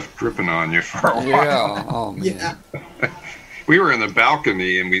to be stuff dripping on you for a while. Yeah. Oh, man. Yeah. We were in the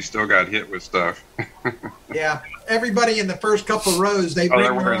balcony and we still got hit with stuff. Yeah. Everybody in the first couple of rows, they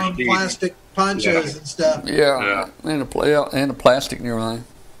bring their own plastic ponchos and stuff. Yeah. And the plastic and everything.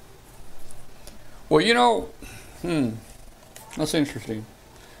 Well, that's interesting.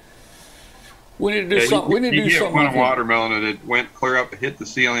 We need to do something. We need to do something. One watermelon, and it went clear up, hit the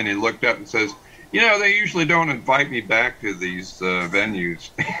ceiling, and he looked up and says, they usually don't invite me back to these venues.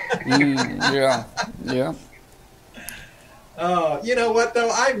 Yeah. You know what,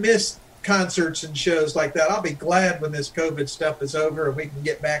 though? I miss concerts and shows like that. I'll be glad when this COVID stuff is over and we can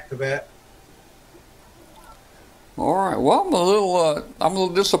get back to that. All right. Well, I'm a little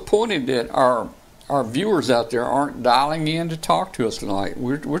disappointed that our our viewers out there aren't dialing in to talk to us tonight.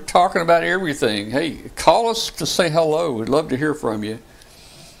 We're talking about everything. Hey, call us to say hello. We'd love to hear from you.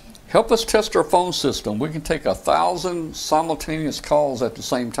 Help us test our phone system. We can take 1,000 simultaneous calls at the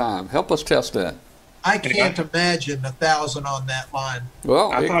same time. Help us test that. I can't imagine 1,000 on that line.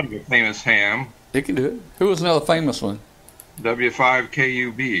 Well, I thought of a famous ham. It can do it. Who was another famous one?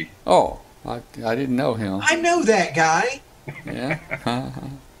 W5KUB. Oh, I didn't know him. I know that guy. Yeah.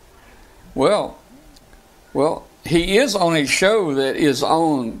 Well, he is on a show that is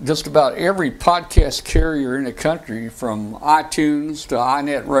on just about every podcast carrier in the country, from iTunes to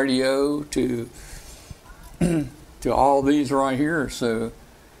iNet Radio to all these right here. So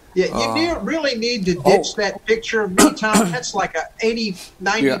yeah, you really need to ditch that picture of me, Tom. That's like 90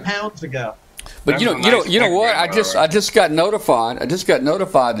 pounds ago. But you know what? I just got notified. I just got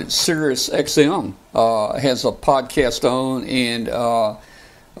notified that Sirius XM has a podcast on, and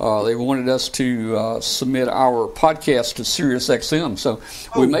they wanted us to submit our podcast to Sirius XM. So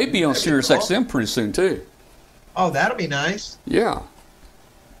we may be on Sirius XM pretty soon too. Oh, that'll be nice. Yeah.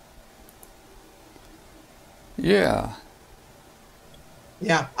 Yeah.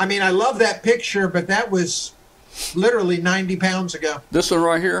 Yeah. I mean, I love that picture, but that was literally 90 pounds ago. This one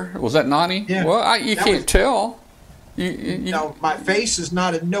right here, was that 90? Yeah. Well, you can't tell. No, my face is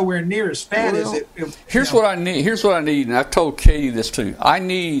not nowhere near as fat as it. Here's what I need. Here's what I need, and I told Katie this too. I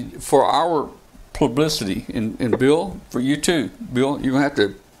need, for our publicity, and Bill, for you too. Bill, you're gonna have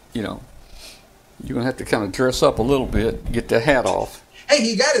to, you're gonna have to kind of dress up a little bit, get the hat off. Hey,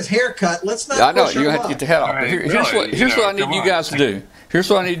 he got his hair cut. Let's not. I know you're gonna have to get the hat off. Right, Here's what I need you guys to do. Here's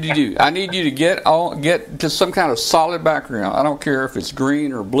what I need you to do. I need you to get just some kind of solid background. I don't care if it's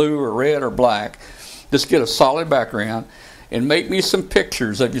green or blue or red or black. Just get a solid background and make me some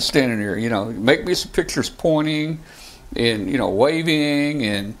pictures of you standing there. Make me some pictures pointing and, waving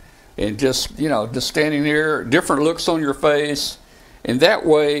and just standing there, different looks on your face. And that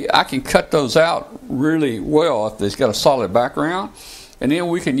way I can cut those out really well if they've got a solid background. And then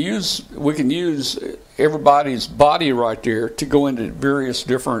we can use everybody's body right there to go into various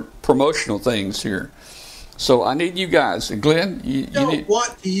different promotional things here. So I need you guys, and Glenn, you don't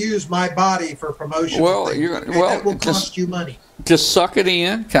want to use my body for promotion. Well, that will cost you money. Just suck it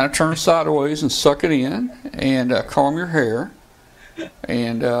in, kind of turn sideways and suck it in, and comb your hair,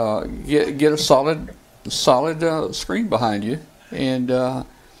 and get a solid screen behind you. And I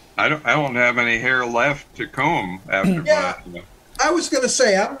won't have any hair left to comb after that. I was going to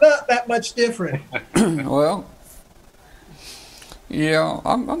say I'm not that much different. Well. Yeah,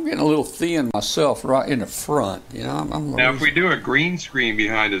 I'm getting a little thin myself right in the front. Now, if we do a green screen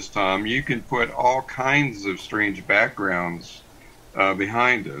behind us, Tom, you can put all kinds of strange backgrounds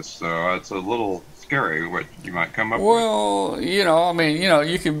behind us. So it's a little scary what you might come up with. Well,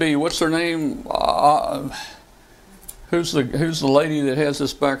 you can be, what's her name? Who's the lady that has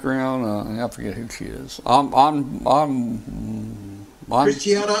this background? I forget who she is.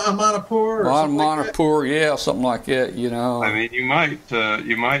 Christiana Amanpour. Amanpour, yeah, something like that. I mean, you might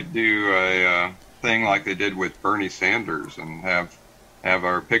do a thing like they did with Bernie Sanders and have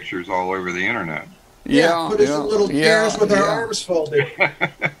our pictures all over the internet. Yeah, put us in little chairs with our arms folded.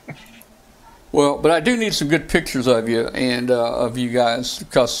 Well, but I do need some good pictures of you and of you guys,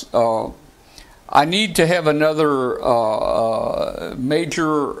 because I need to have another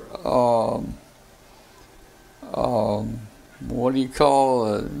major. What do you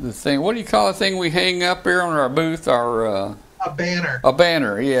call the thing? What do you call the thing we hang up there on our booth? A banner. A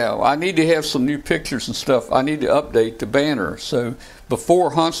banner, yeah. I need to have some new pictures and stuff. I need to update the banner. So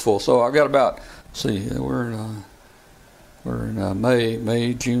before Huntsville, so I've got about, we're in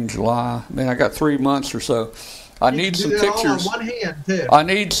May, June, July. I got 3 months or so. I need some pictures. All on one hand, too. I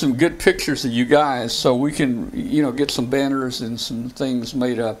need some good pictures of you guys so we can, get some banners and some things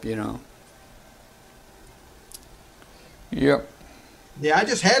made up, Yep. Yeah, I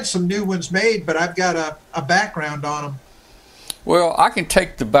just had some new ones made, but I've got a background on them. Well, I can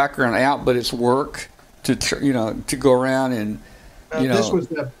take the background out, but it's work to go around and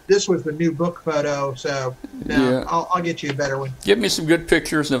This was the new book photo, so I'll get you a better one. Give me some good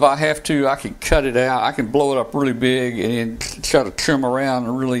pictures, and if I have to, I can cut it out. I can blow it up really big and try to trim around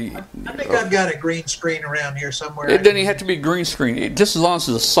and really. I think I've got a green screen around here somewhere. It doesn't even have to be green screen. Just as long as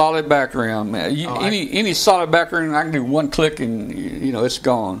it's a solid background, man. Any solid background, I can do one click and it's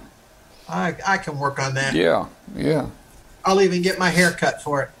gone. I can work on that. Yeah. I'll even get my hair cut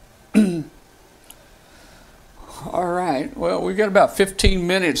for it. All right. Well, we've got about 15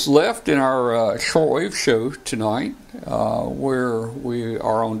 minutes left in our shortwave show tonight, where we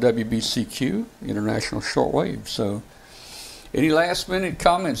are on WBCQ, International Shortwave. So Any last minute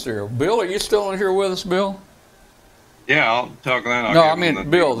comments there? Bill, are you still in here with us, Bill? Yeah, I'll talk then. No, I mean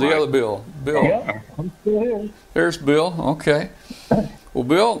Bill, the other Bill. Bill. Yeah, I'm still here. There's Bill. Okay. Well,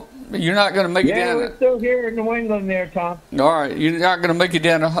 Bill, you're not going to make it Yeah, down. we're still here in New England there, Tom. All right, you're not going to make it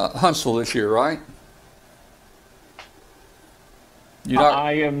down to Huntsville this year, right?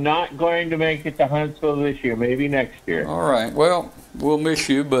 I am not going to make it to Huntsville this year. Maybe next year. All right. Well, we'll miss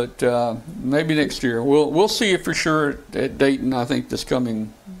you, but maybe next year. We'll see you for sure at Dayton. I think this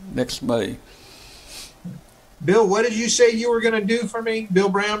coming next May. Bill, what did you say you were going to do for me, Bill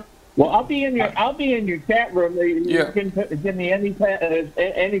Brown? Well, I'll be in your chat room. You can give me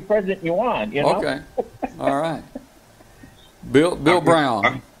any present you want. You know. Okay. All right. Bill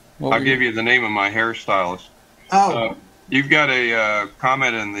Brown. I'll give you the name of my hairstylist. Oh. You've got a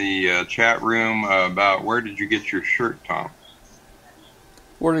comment in the chat room about where did you get your shirt, Tom?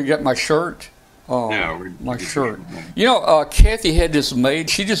 Where did I get my shirt? Oh, yeah, my shirt. You know, Kathy had this made.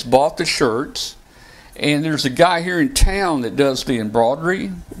 She just bought the shirts, and there's a guy here in town that does the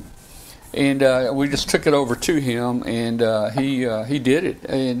embroidery, and we just took it over to him, and he did it.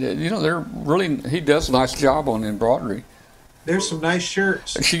 And you know, he does a nice job on the embroidery. There's some nice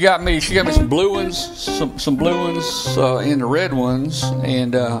shirts. She got me some blue ones, some blue ones, and the red ones,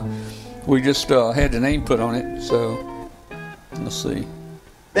 and we just had the name put on it. So let's see.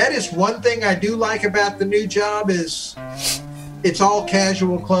 That is one thing I do like about the new job is it's all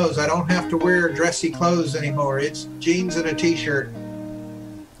casual clothes. I don't have to wear dressy clothes anymore. It's jeans and a t-shirt.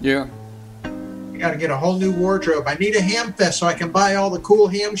 Yeah. I got to get a whole new wardrobe. I need a ham fest so I can buy all the cool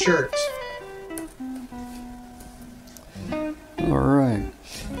ham shirts. All right.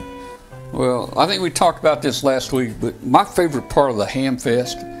 Well, I think we talked about this last week, but my favorite part of the Ham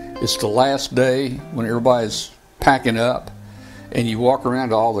Fest is the last day when everybody's packing up and you walk around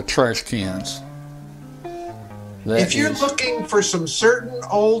to all the trash cans. If you're looking for some certain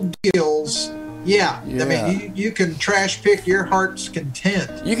old deals, yeah. I mean, you can trash pick your heart's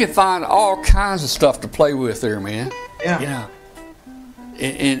content. You can find all kinds of stuff to play with there, man. Yeah. You know.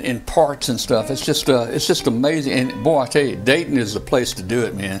 In parts and stuff, it's just amazing. And boy, I tell you, Dayton is the place to do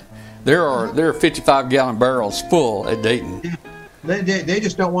it, man. There are 55-gallon barrels full at Dayton. They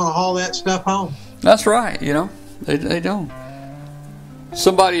just don't want to haul that stuff home. That's right. You know, they don't.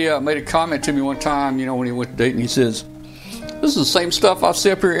 Somebody made a comment to me one time. You know, when he went to Dayton, he says, "This is the same stuff I see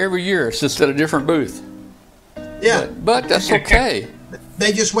up here every year. It's just at a different booth." Yeah, but that's okay.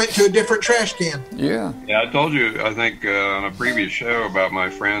 They just went to a different trash can. Yeah. Yeah, I told you, I think, on a previous show about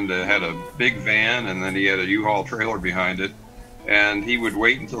my friend that had a big van and then he had a U-Haul trailer behind it. And he would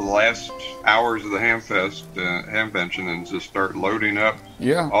wait until the last hours of the ham convention and just start loading up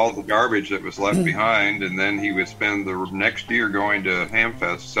all the garbage that was left behind. And then he would spend the next year going to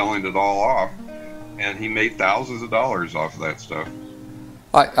Hamfest, selling it all off. And he made thousands of dollars off of that stuff.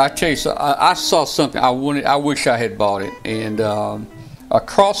 I tell you, so I saw something I wish I had bought it. And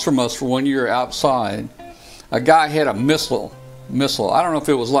across from us for 1 year outside, a guy had a missile. I don't know if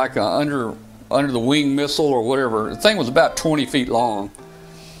it was like a under the wing missile or whatever. The thing was about 20 feet long,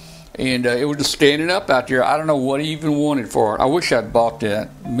 and it was just standing up out there. I don't know what he even wanted for it. I wish I'd bought that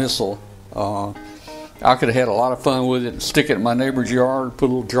missile. I could have had a lot of fun with it. Stick it in my neighbor's yard, put a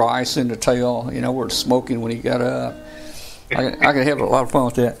little dry ice in the tail. You know, where it's smoking when he got up. I could have a lot of fun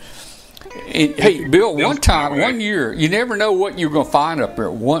with that. And, hey, Bill, one year, you never know what you're going to find up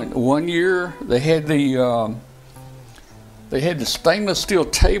there. One year, they had the stainless steel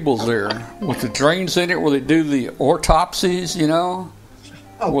tables there with the drains in it where they do the autopsies, you know.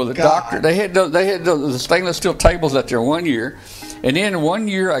 Oh, where the God. doctor, they had the stainless steel tables out there 1 year. And then 1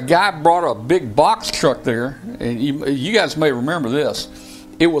 year, a guy brought a big box truck there, and you guys may remember this.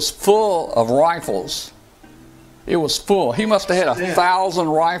 It was full of rifles. It was full. He must have had 1,000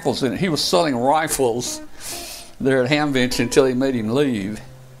 rifles in it. He was selling rifles there at Hamvention until he made him leave.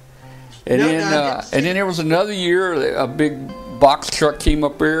 And then there was another year, a big box truck came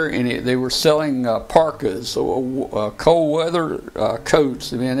up there, and they were selling parkas, cold weather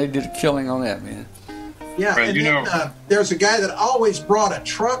coats. Man, they did a killing on that, man. Yeah, and then there's a guy that always brought a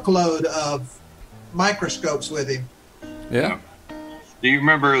truckload of microscopes with him. Yeah. Do you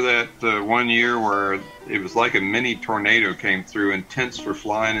remember that 1 year where it was like a mini tornado came through and tents were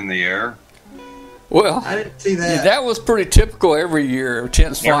flying in the air? Well, I didn't see that. Yeah, that was pretty typical every year,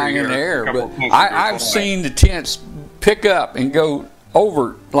 tents flying in the air. But I've seen the tents pick up and go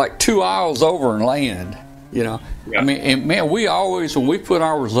over, like 2 aisles over and land, you know. Yeah. I mean, and man, when we put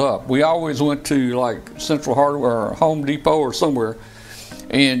ours up, we always went to like Central Hardware or Home Depot or somewhere,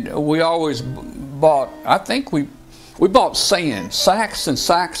 and we always bought, I think we bought sand, sacks and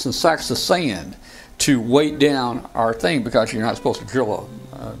sacks and sacks of sand to weight down our thing because you're not supposed to drill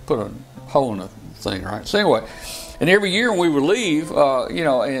put a hole in the thing, right? So anyway, and every year when we would leave,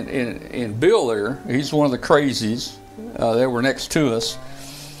 and Bill there, he's one of the crazies that were next to us,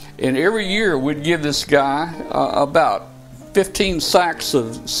 and every year we'd give this guy about 15 sacks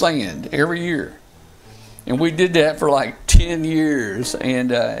of sand every year. And we did that for like 10 years,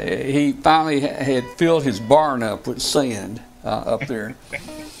 and he finally had filled his barn up with sand up there.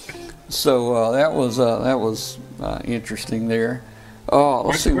 So that was interesting there.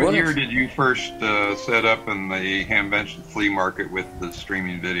 Let's see. What year did you first set up in the Hamvention flea market with the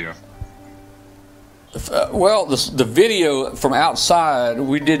streaming video? Well, the video from outside,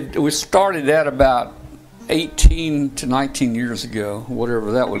 we started that about 18 to 19 years ago,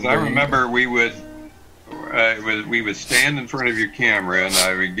 whatever that would be. I remember we would stand in front of your camera, and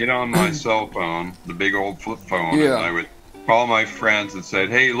I would get on my cell phone, the big old flip phone, and I would call my friends and said,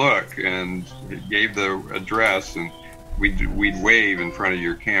 "Hey, look," and it gave the address, and we'd wave in front of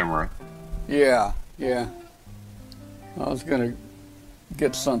your camera. Yeah. I was gonna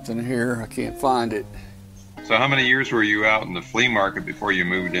get something here. I can't find it. So how many years were you out in the flea market before you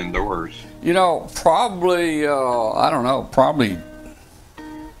moved indoors? Probably, I don't know, probably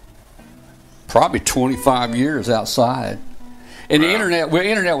 25 years outside. And the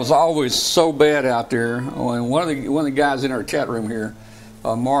internet was always so bad out there. And one of the guys in our chat room here,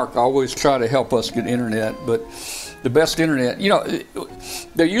 Mark, always tried to help us get internet. But the best internet,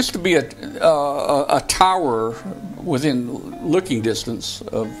 there used to be a tower within looking distance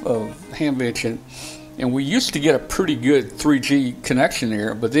of Hamvention, and we used to get a pretty good 3G connection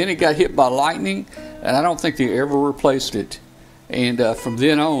there. But then it got hit by lightning, and I don't think they ever replaced it. And from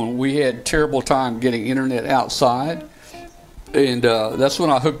then on, we had terrible time getting internet outside. And that's when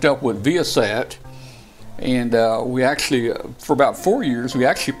I hooked up with Viasat. And we actually, for about 4 years, we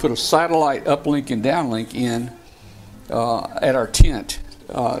actually put a satellite uplink and downlink in at our tent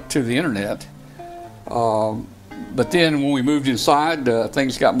to the internet. But then when we moved inside,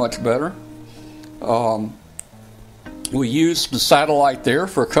 things got much better. We used the satellite there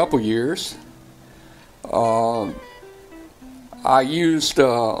for a couple years. We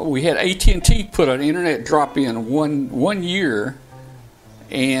had AT&T put an internet drop in one year,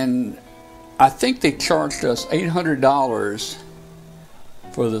 and I think they charged us $800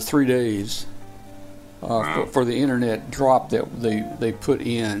 for the 3 days for the internet drop that they put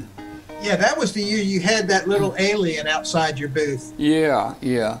in. Yeah, that was the year you had that little alien outside your booth. Yeah.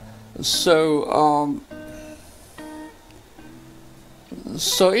 So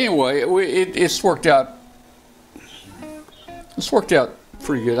anyway, it's worked out. It's worked out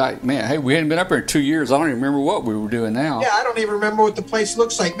pretty good. We hadn't been up here in 2 years. I don't even remember what we were doing now. Yeah, I don't even remember what the place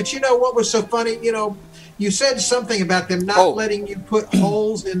looks like. But what was so funny? You said something about them not letting you put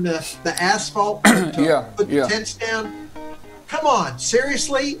holes in the asphalt to put the tents down. Come on,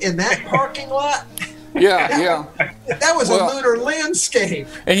 seriously? In that parking lot? Yeah. That was a lunar landscape.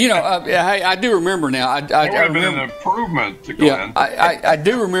 And I do remember now. I would have been an improvement to Glenn. I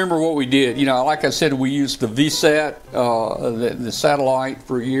do remember what we did. Like I said, we used the VSAT, the satellite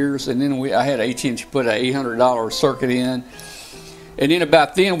for years, and then I had AT&T put an $800 circuit in, and then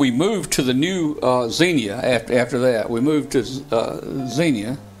about then we moved to the new Xenia. After that, we moved to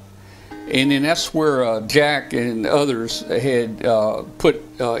Xenia. And then that's where Jack and others had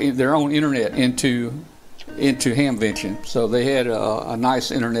put their own internet into Hamvention. So they had a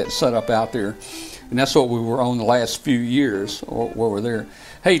nice internet set up out there. And that's what we were on the last few years while we're there.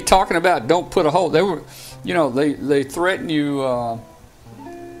 Hey, talking about don't put a hole. They were, they threaten you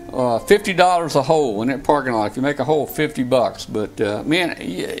 $50 a hole in that parking lot. If you make a hole, $50. But man,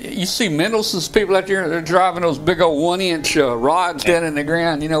 you see Mendelson's people out there. They're driving those big old 1-inch rods down in the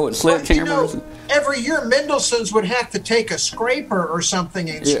ground. With sledgehammers. Every year Mendelson's would have to take a scraper or something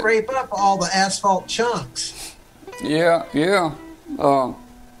and scrape up all the asphalt chunks. Yeah.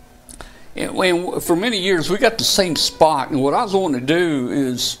 And for many years we got the same spot. And what I was wanting to do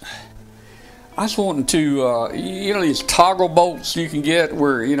is, I was wanting to, these toggle bolts you can get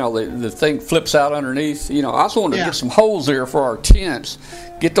where, the thing flips out underneath. I was wanting to get some holes there for our tents,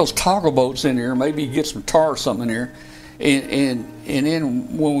 get those toggle bolts in there, maybe get some tar or something in there. And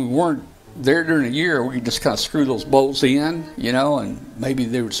then when we weren't there during the year, we could just kind of screw those bolts in, and maybe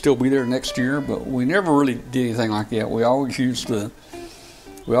they would still be there next year. But we never really did anything like that. We always used the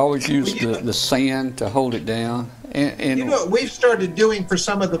sand to hold it down. And what we've started doing for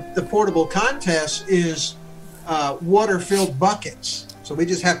some of the portable contests is water-filled buckets. So we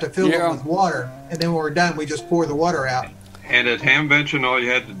just have to fill them with water, and then when we're done, we just pour the water out. And at Hamvention, all you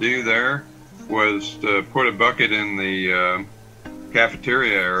had to do there was to put a bucket in the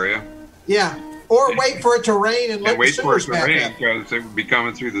cafeteria area. Yeah, Or wait for it to rain and let wait the for it sewers to back rain up. because it would be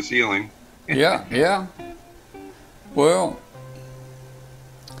coming through the ceiling. Yeah. Well,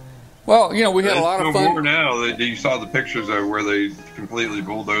 you know, we had a lot of fun. No more now. You saw the pictures of where they completely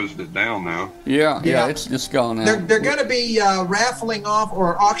bulldozed it down now. Yeah, it's gone now. They're going to be raffling off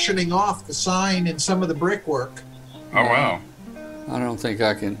or auctioning off the sign and some of the brickwork. Oh, wow. I don't think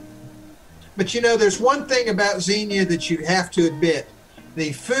I can. But, you know, there's one thing about Xenia that you have to admit.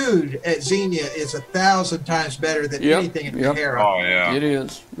 The food at Xenia is 1,000 times better than anything in Tahara. Oh, yeah. It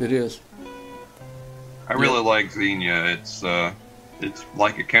is. I really like Xenia. It's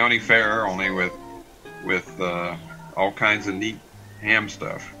like a county fair, only with all kinds of neat ham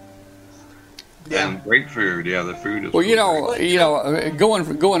stuff. Yeah. And great food. Yeah, the food is. Well, you know,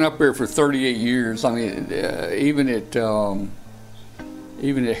 going up there for 38 years. I mean,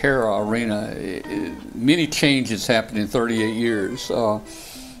 even at Hera Arena, many changes happened in 38 years.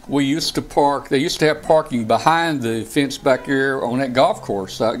 We used to park. They used to have parking behind the fence back there on that golf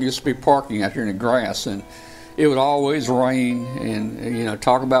course. It used to be parking out here in the grass, and it would always rain. And you know,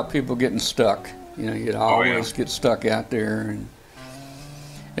 talk about people getting stuck. You know, you'd always get stuck out there,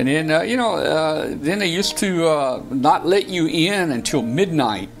 and then then they used to not let you in until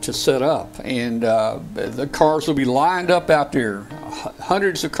midnight to set up, and the cars would be lined up out there,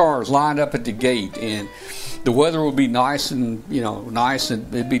 hundreds of cars lined up at the gate, and the weather would be nice and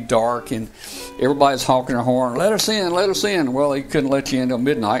it'd be dark, and everybody's honking their horn, let us in, let us in. Well, they couldn't let you in until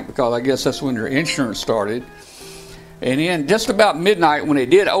midnight because I guess that's when their insurance started. And then just about midnight, when they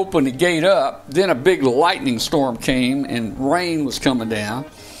did open the gate up, then a big lightning storm came and rain was coming down.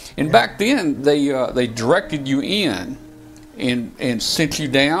 And back then, they directed you in and sent you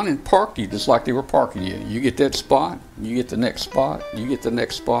down and parked you just like they were parking you. You get that spot, you get the next spot, you get the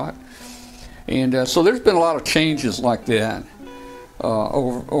next spot. And so there's been a lot of changes like that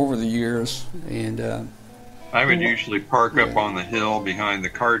over the years. And I would usually park up on the hill behind the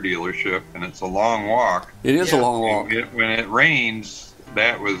car dealership, and it's a long walk. It is a long walk. When it rains,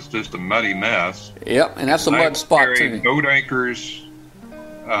 that was just a muddy mess. Yep, and that's a mud spot too. Boat anchors,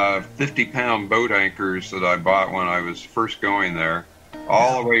 50-pound boat anchors that I bought when I was first going there,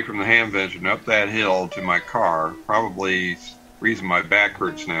 all the way from the Hamvention up that hill to my car. Probably the reason my back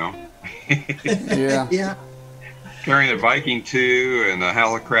hurts now. Yeah. Carrying the Viking 2 and the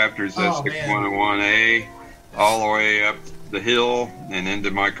Hallicrafters S611A all the way up the hill and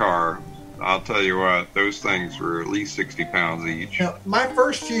into my car. I'll tell you what, those things were at least 60 pounds each. Now, my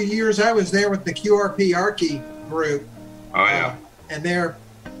first few years, I was there with the QRP Archie group. Oh, yeah. And they're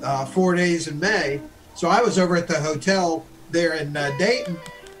 4 days in May. So I was over at the hotel there in Dayton,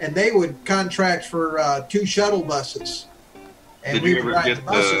 and they would contract for 2 shuttle buses. And Did we you would ever ride get the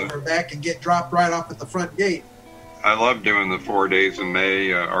bus over back and get dropped right off at the front gate. I love doing the 4 days in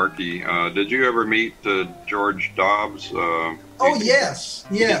May, Archie. Did you ever meet George Dobbs? Oh, yes.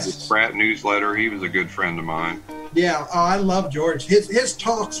 The Pratt newsletter. He was a good friend of mine. Yeah, I love George. His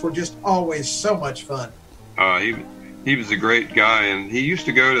talks were just always so much fun. He was a great guy, and he used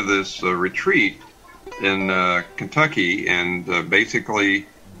to go to this retreat in Kentucky, and basically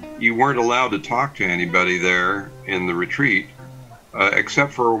you weren't allowed to talk to anybody there in the retreat,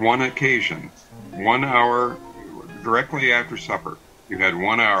 except for one occasion. 1 hour directly after supper. You had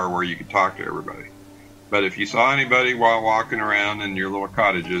 1 hour where you could talk to everybody. But if you saw anybody while walking around in your little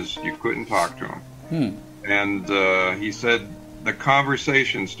cottages, you couldn't talk to them. And he said the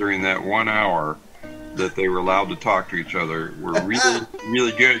conversations during that 1 hour that they were allowed to talk to each other were really,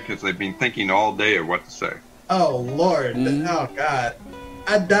 really good because they've been thinking all day of what to say. Oh, Lord. Oh, God.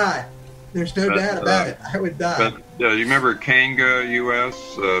 I'd die. There's no doubt about it. I would die. But you remember Kanga U.S.?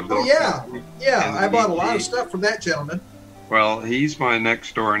 Oh, yeah. Yeah, I bought a lot of stuff from that gentleman. Well, he's my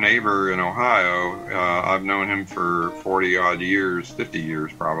next door neighbor in Ohio. I've known him for 40-odd years, 50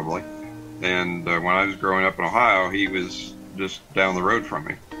 years probably. And when I was growing up in Ohio, he was just down the road from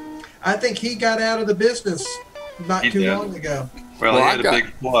me. I think he got out of the business not too long ago. Well, he had a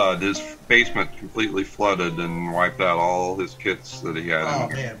big flood. His basement completely flooded and wiped out all his kits that he had in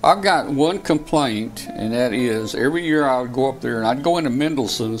there. Man. I've got one complaint, and that is every year I would go up there and I'd go into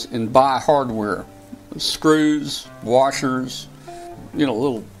Mendelssohn's and buy hardware, screws, washers,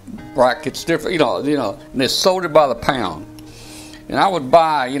 little brackets, different, and they sold it by the pound. And I would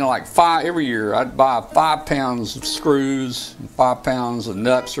buy, like every year I'd buy 5 pounds of screws, 5 pounds of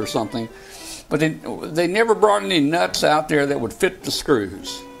nuts or something. But they never brought any nuts out there that would fit the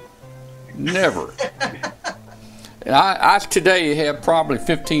screws. Never. And I today have probably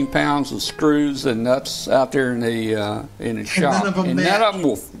 15 pounds of screws and nuts out there in the shop, none of them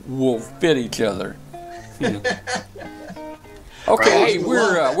will fit each other. Okay, hey,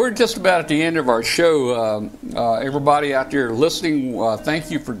 we're just about at the end of our show. Everybody out there listening, thank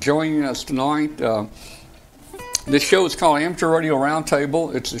you for joining us tonight. This show is called Amateur Radio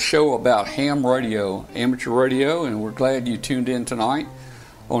Roundtable. It's a show about ham radio, amateur radio, and we're glad you tuned in tonight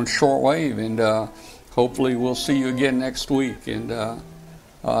on shortwave. And hopefully we'll see you again next week. And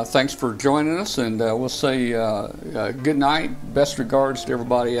thanks for joining us. And we'll say good night. Best regards to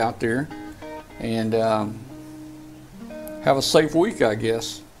everybody out there. And have a safe week, I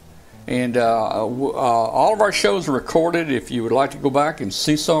guess. And all of our shows are recorded. If you would like to go back and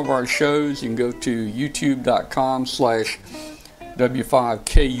see some of our shows, you can go to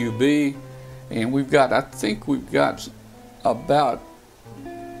youtube.com/W5KUB. And I think we've got about,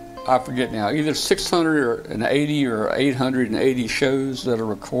 I forget now, either 680 or 880 shows that are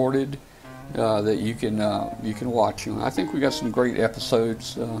recorded that you can watch. I think we got some great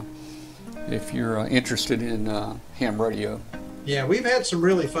episodes if you're interested in ham radio. Yeah, we've had some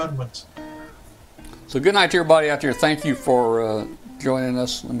really fun ones. So good night to everybody out there. Thank you for joining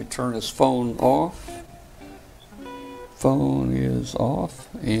us. Let me turn this phone off. Phone is off,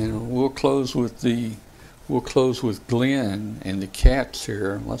 and we'll close with Glenn and the cats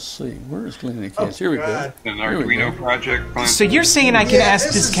here. Let's see, where's Glenn and the cats? Here we go. An Arduino project. So you're saying I can ask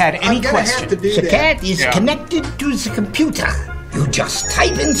this cat any question? The cat is connected to the computer. You just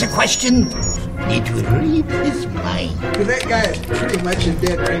type in the question, it will read his mind. Well, that guy is pretty much a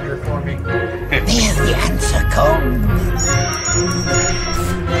dead ringer for me. There the answer comes.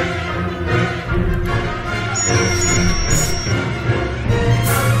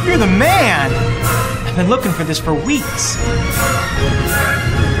 You're the man! I've been looking for this for weeks.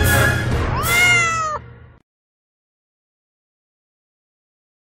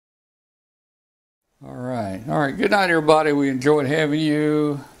 All right. Good night, everybody. We enjoyed having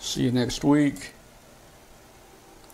you. See you next week.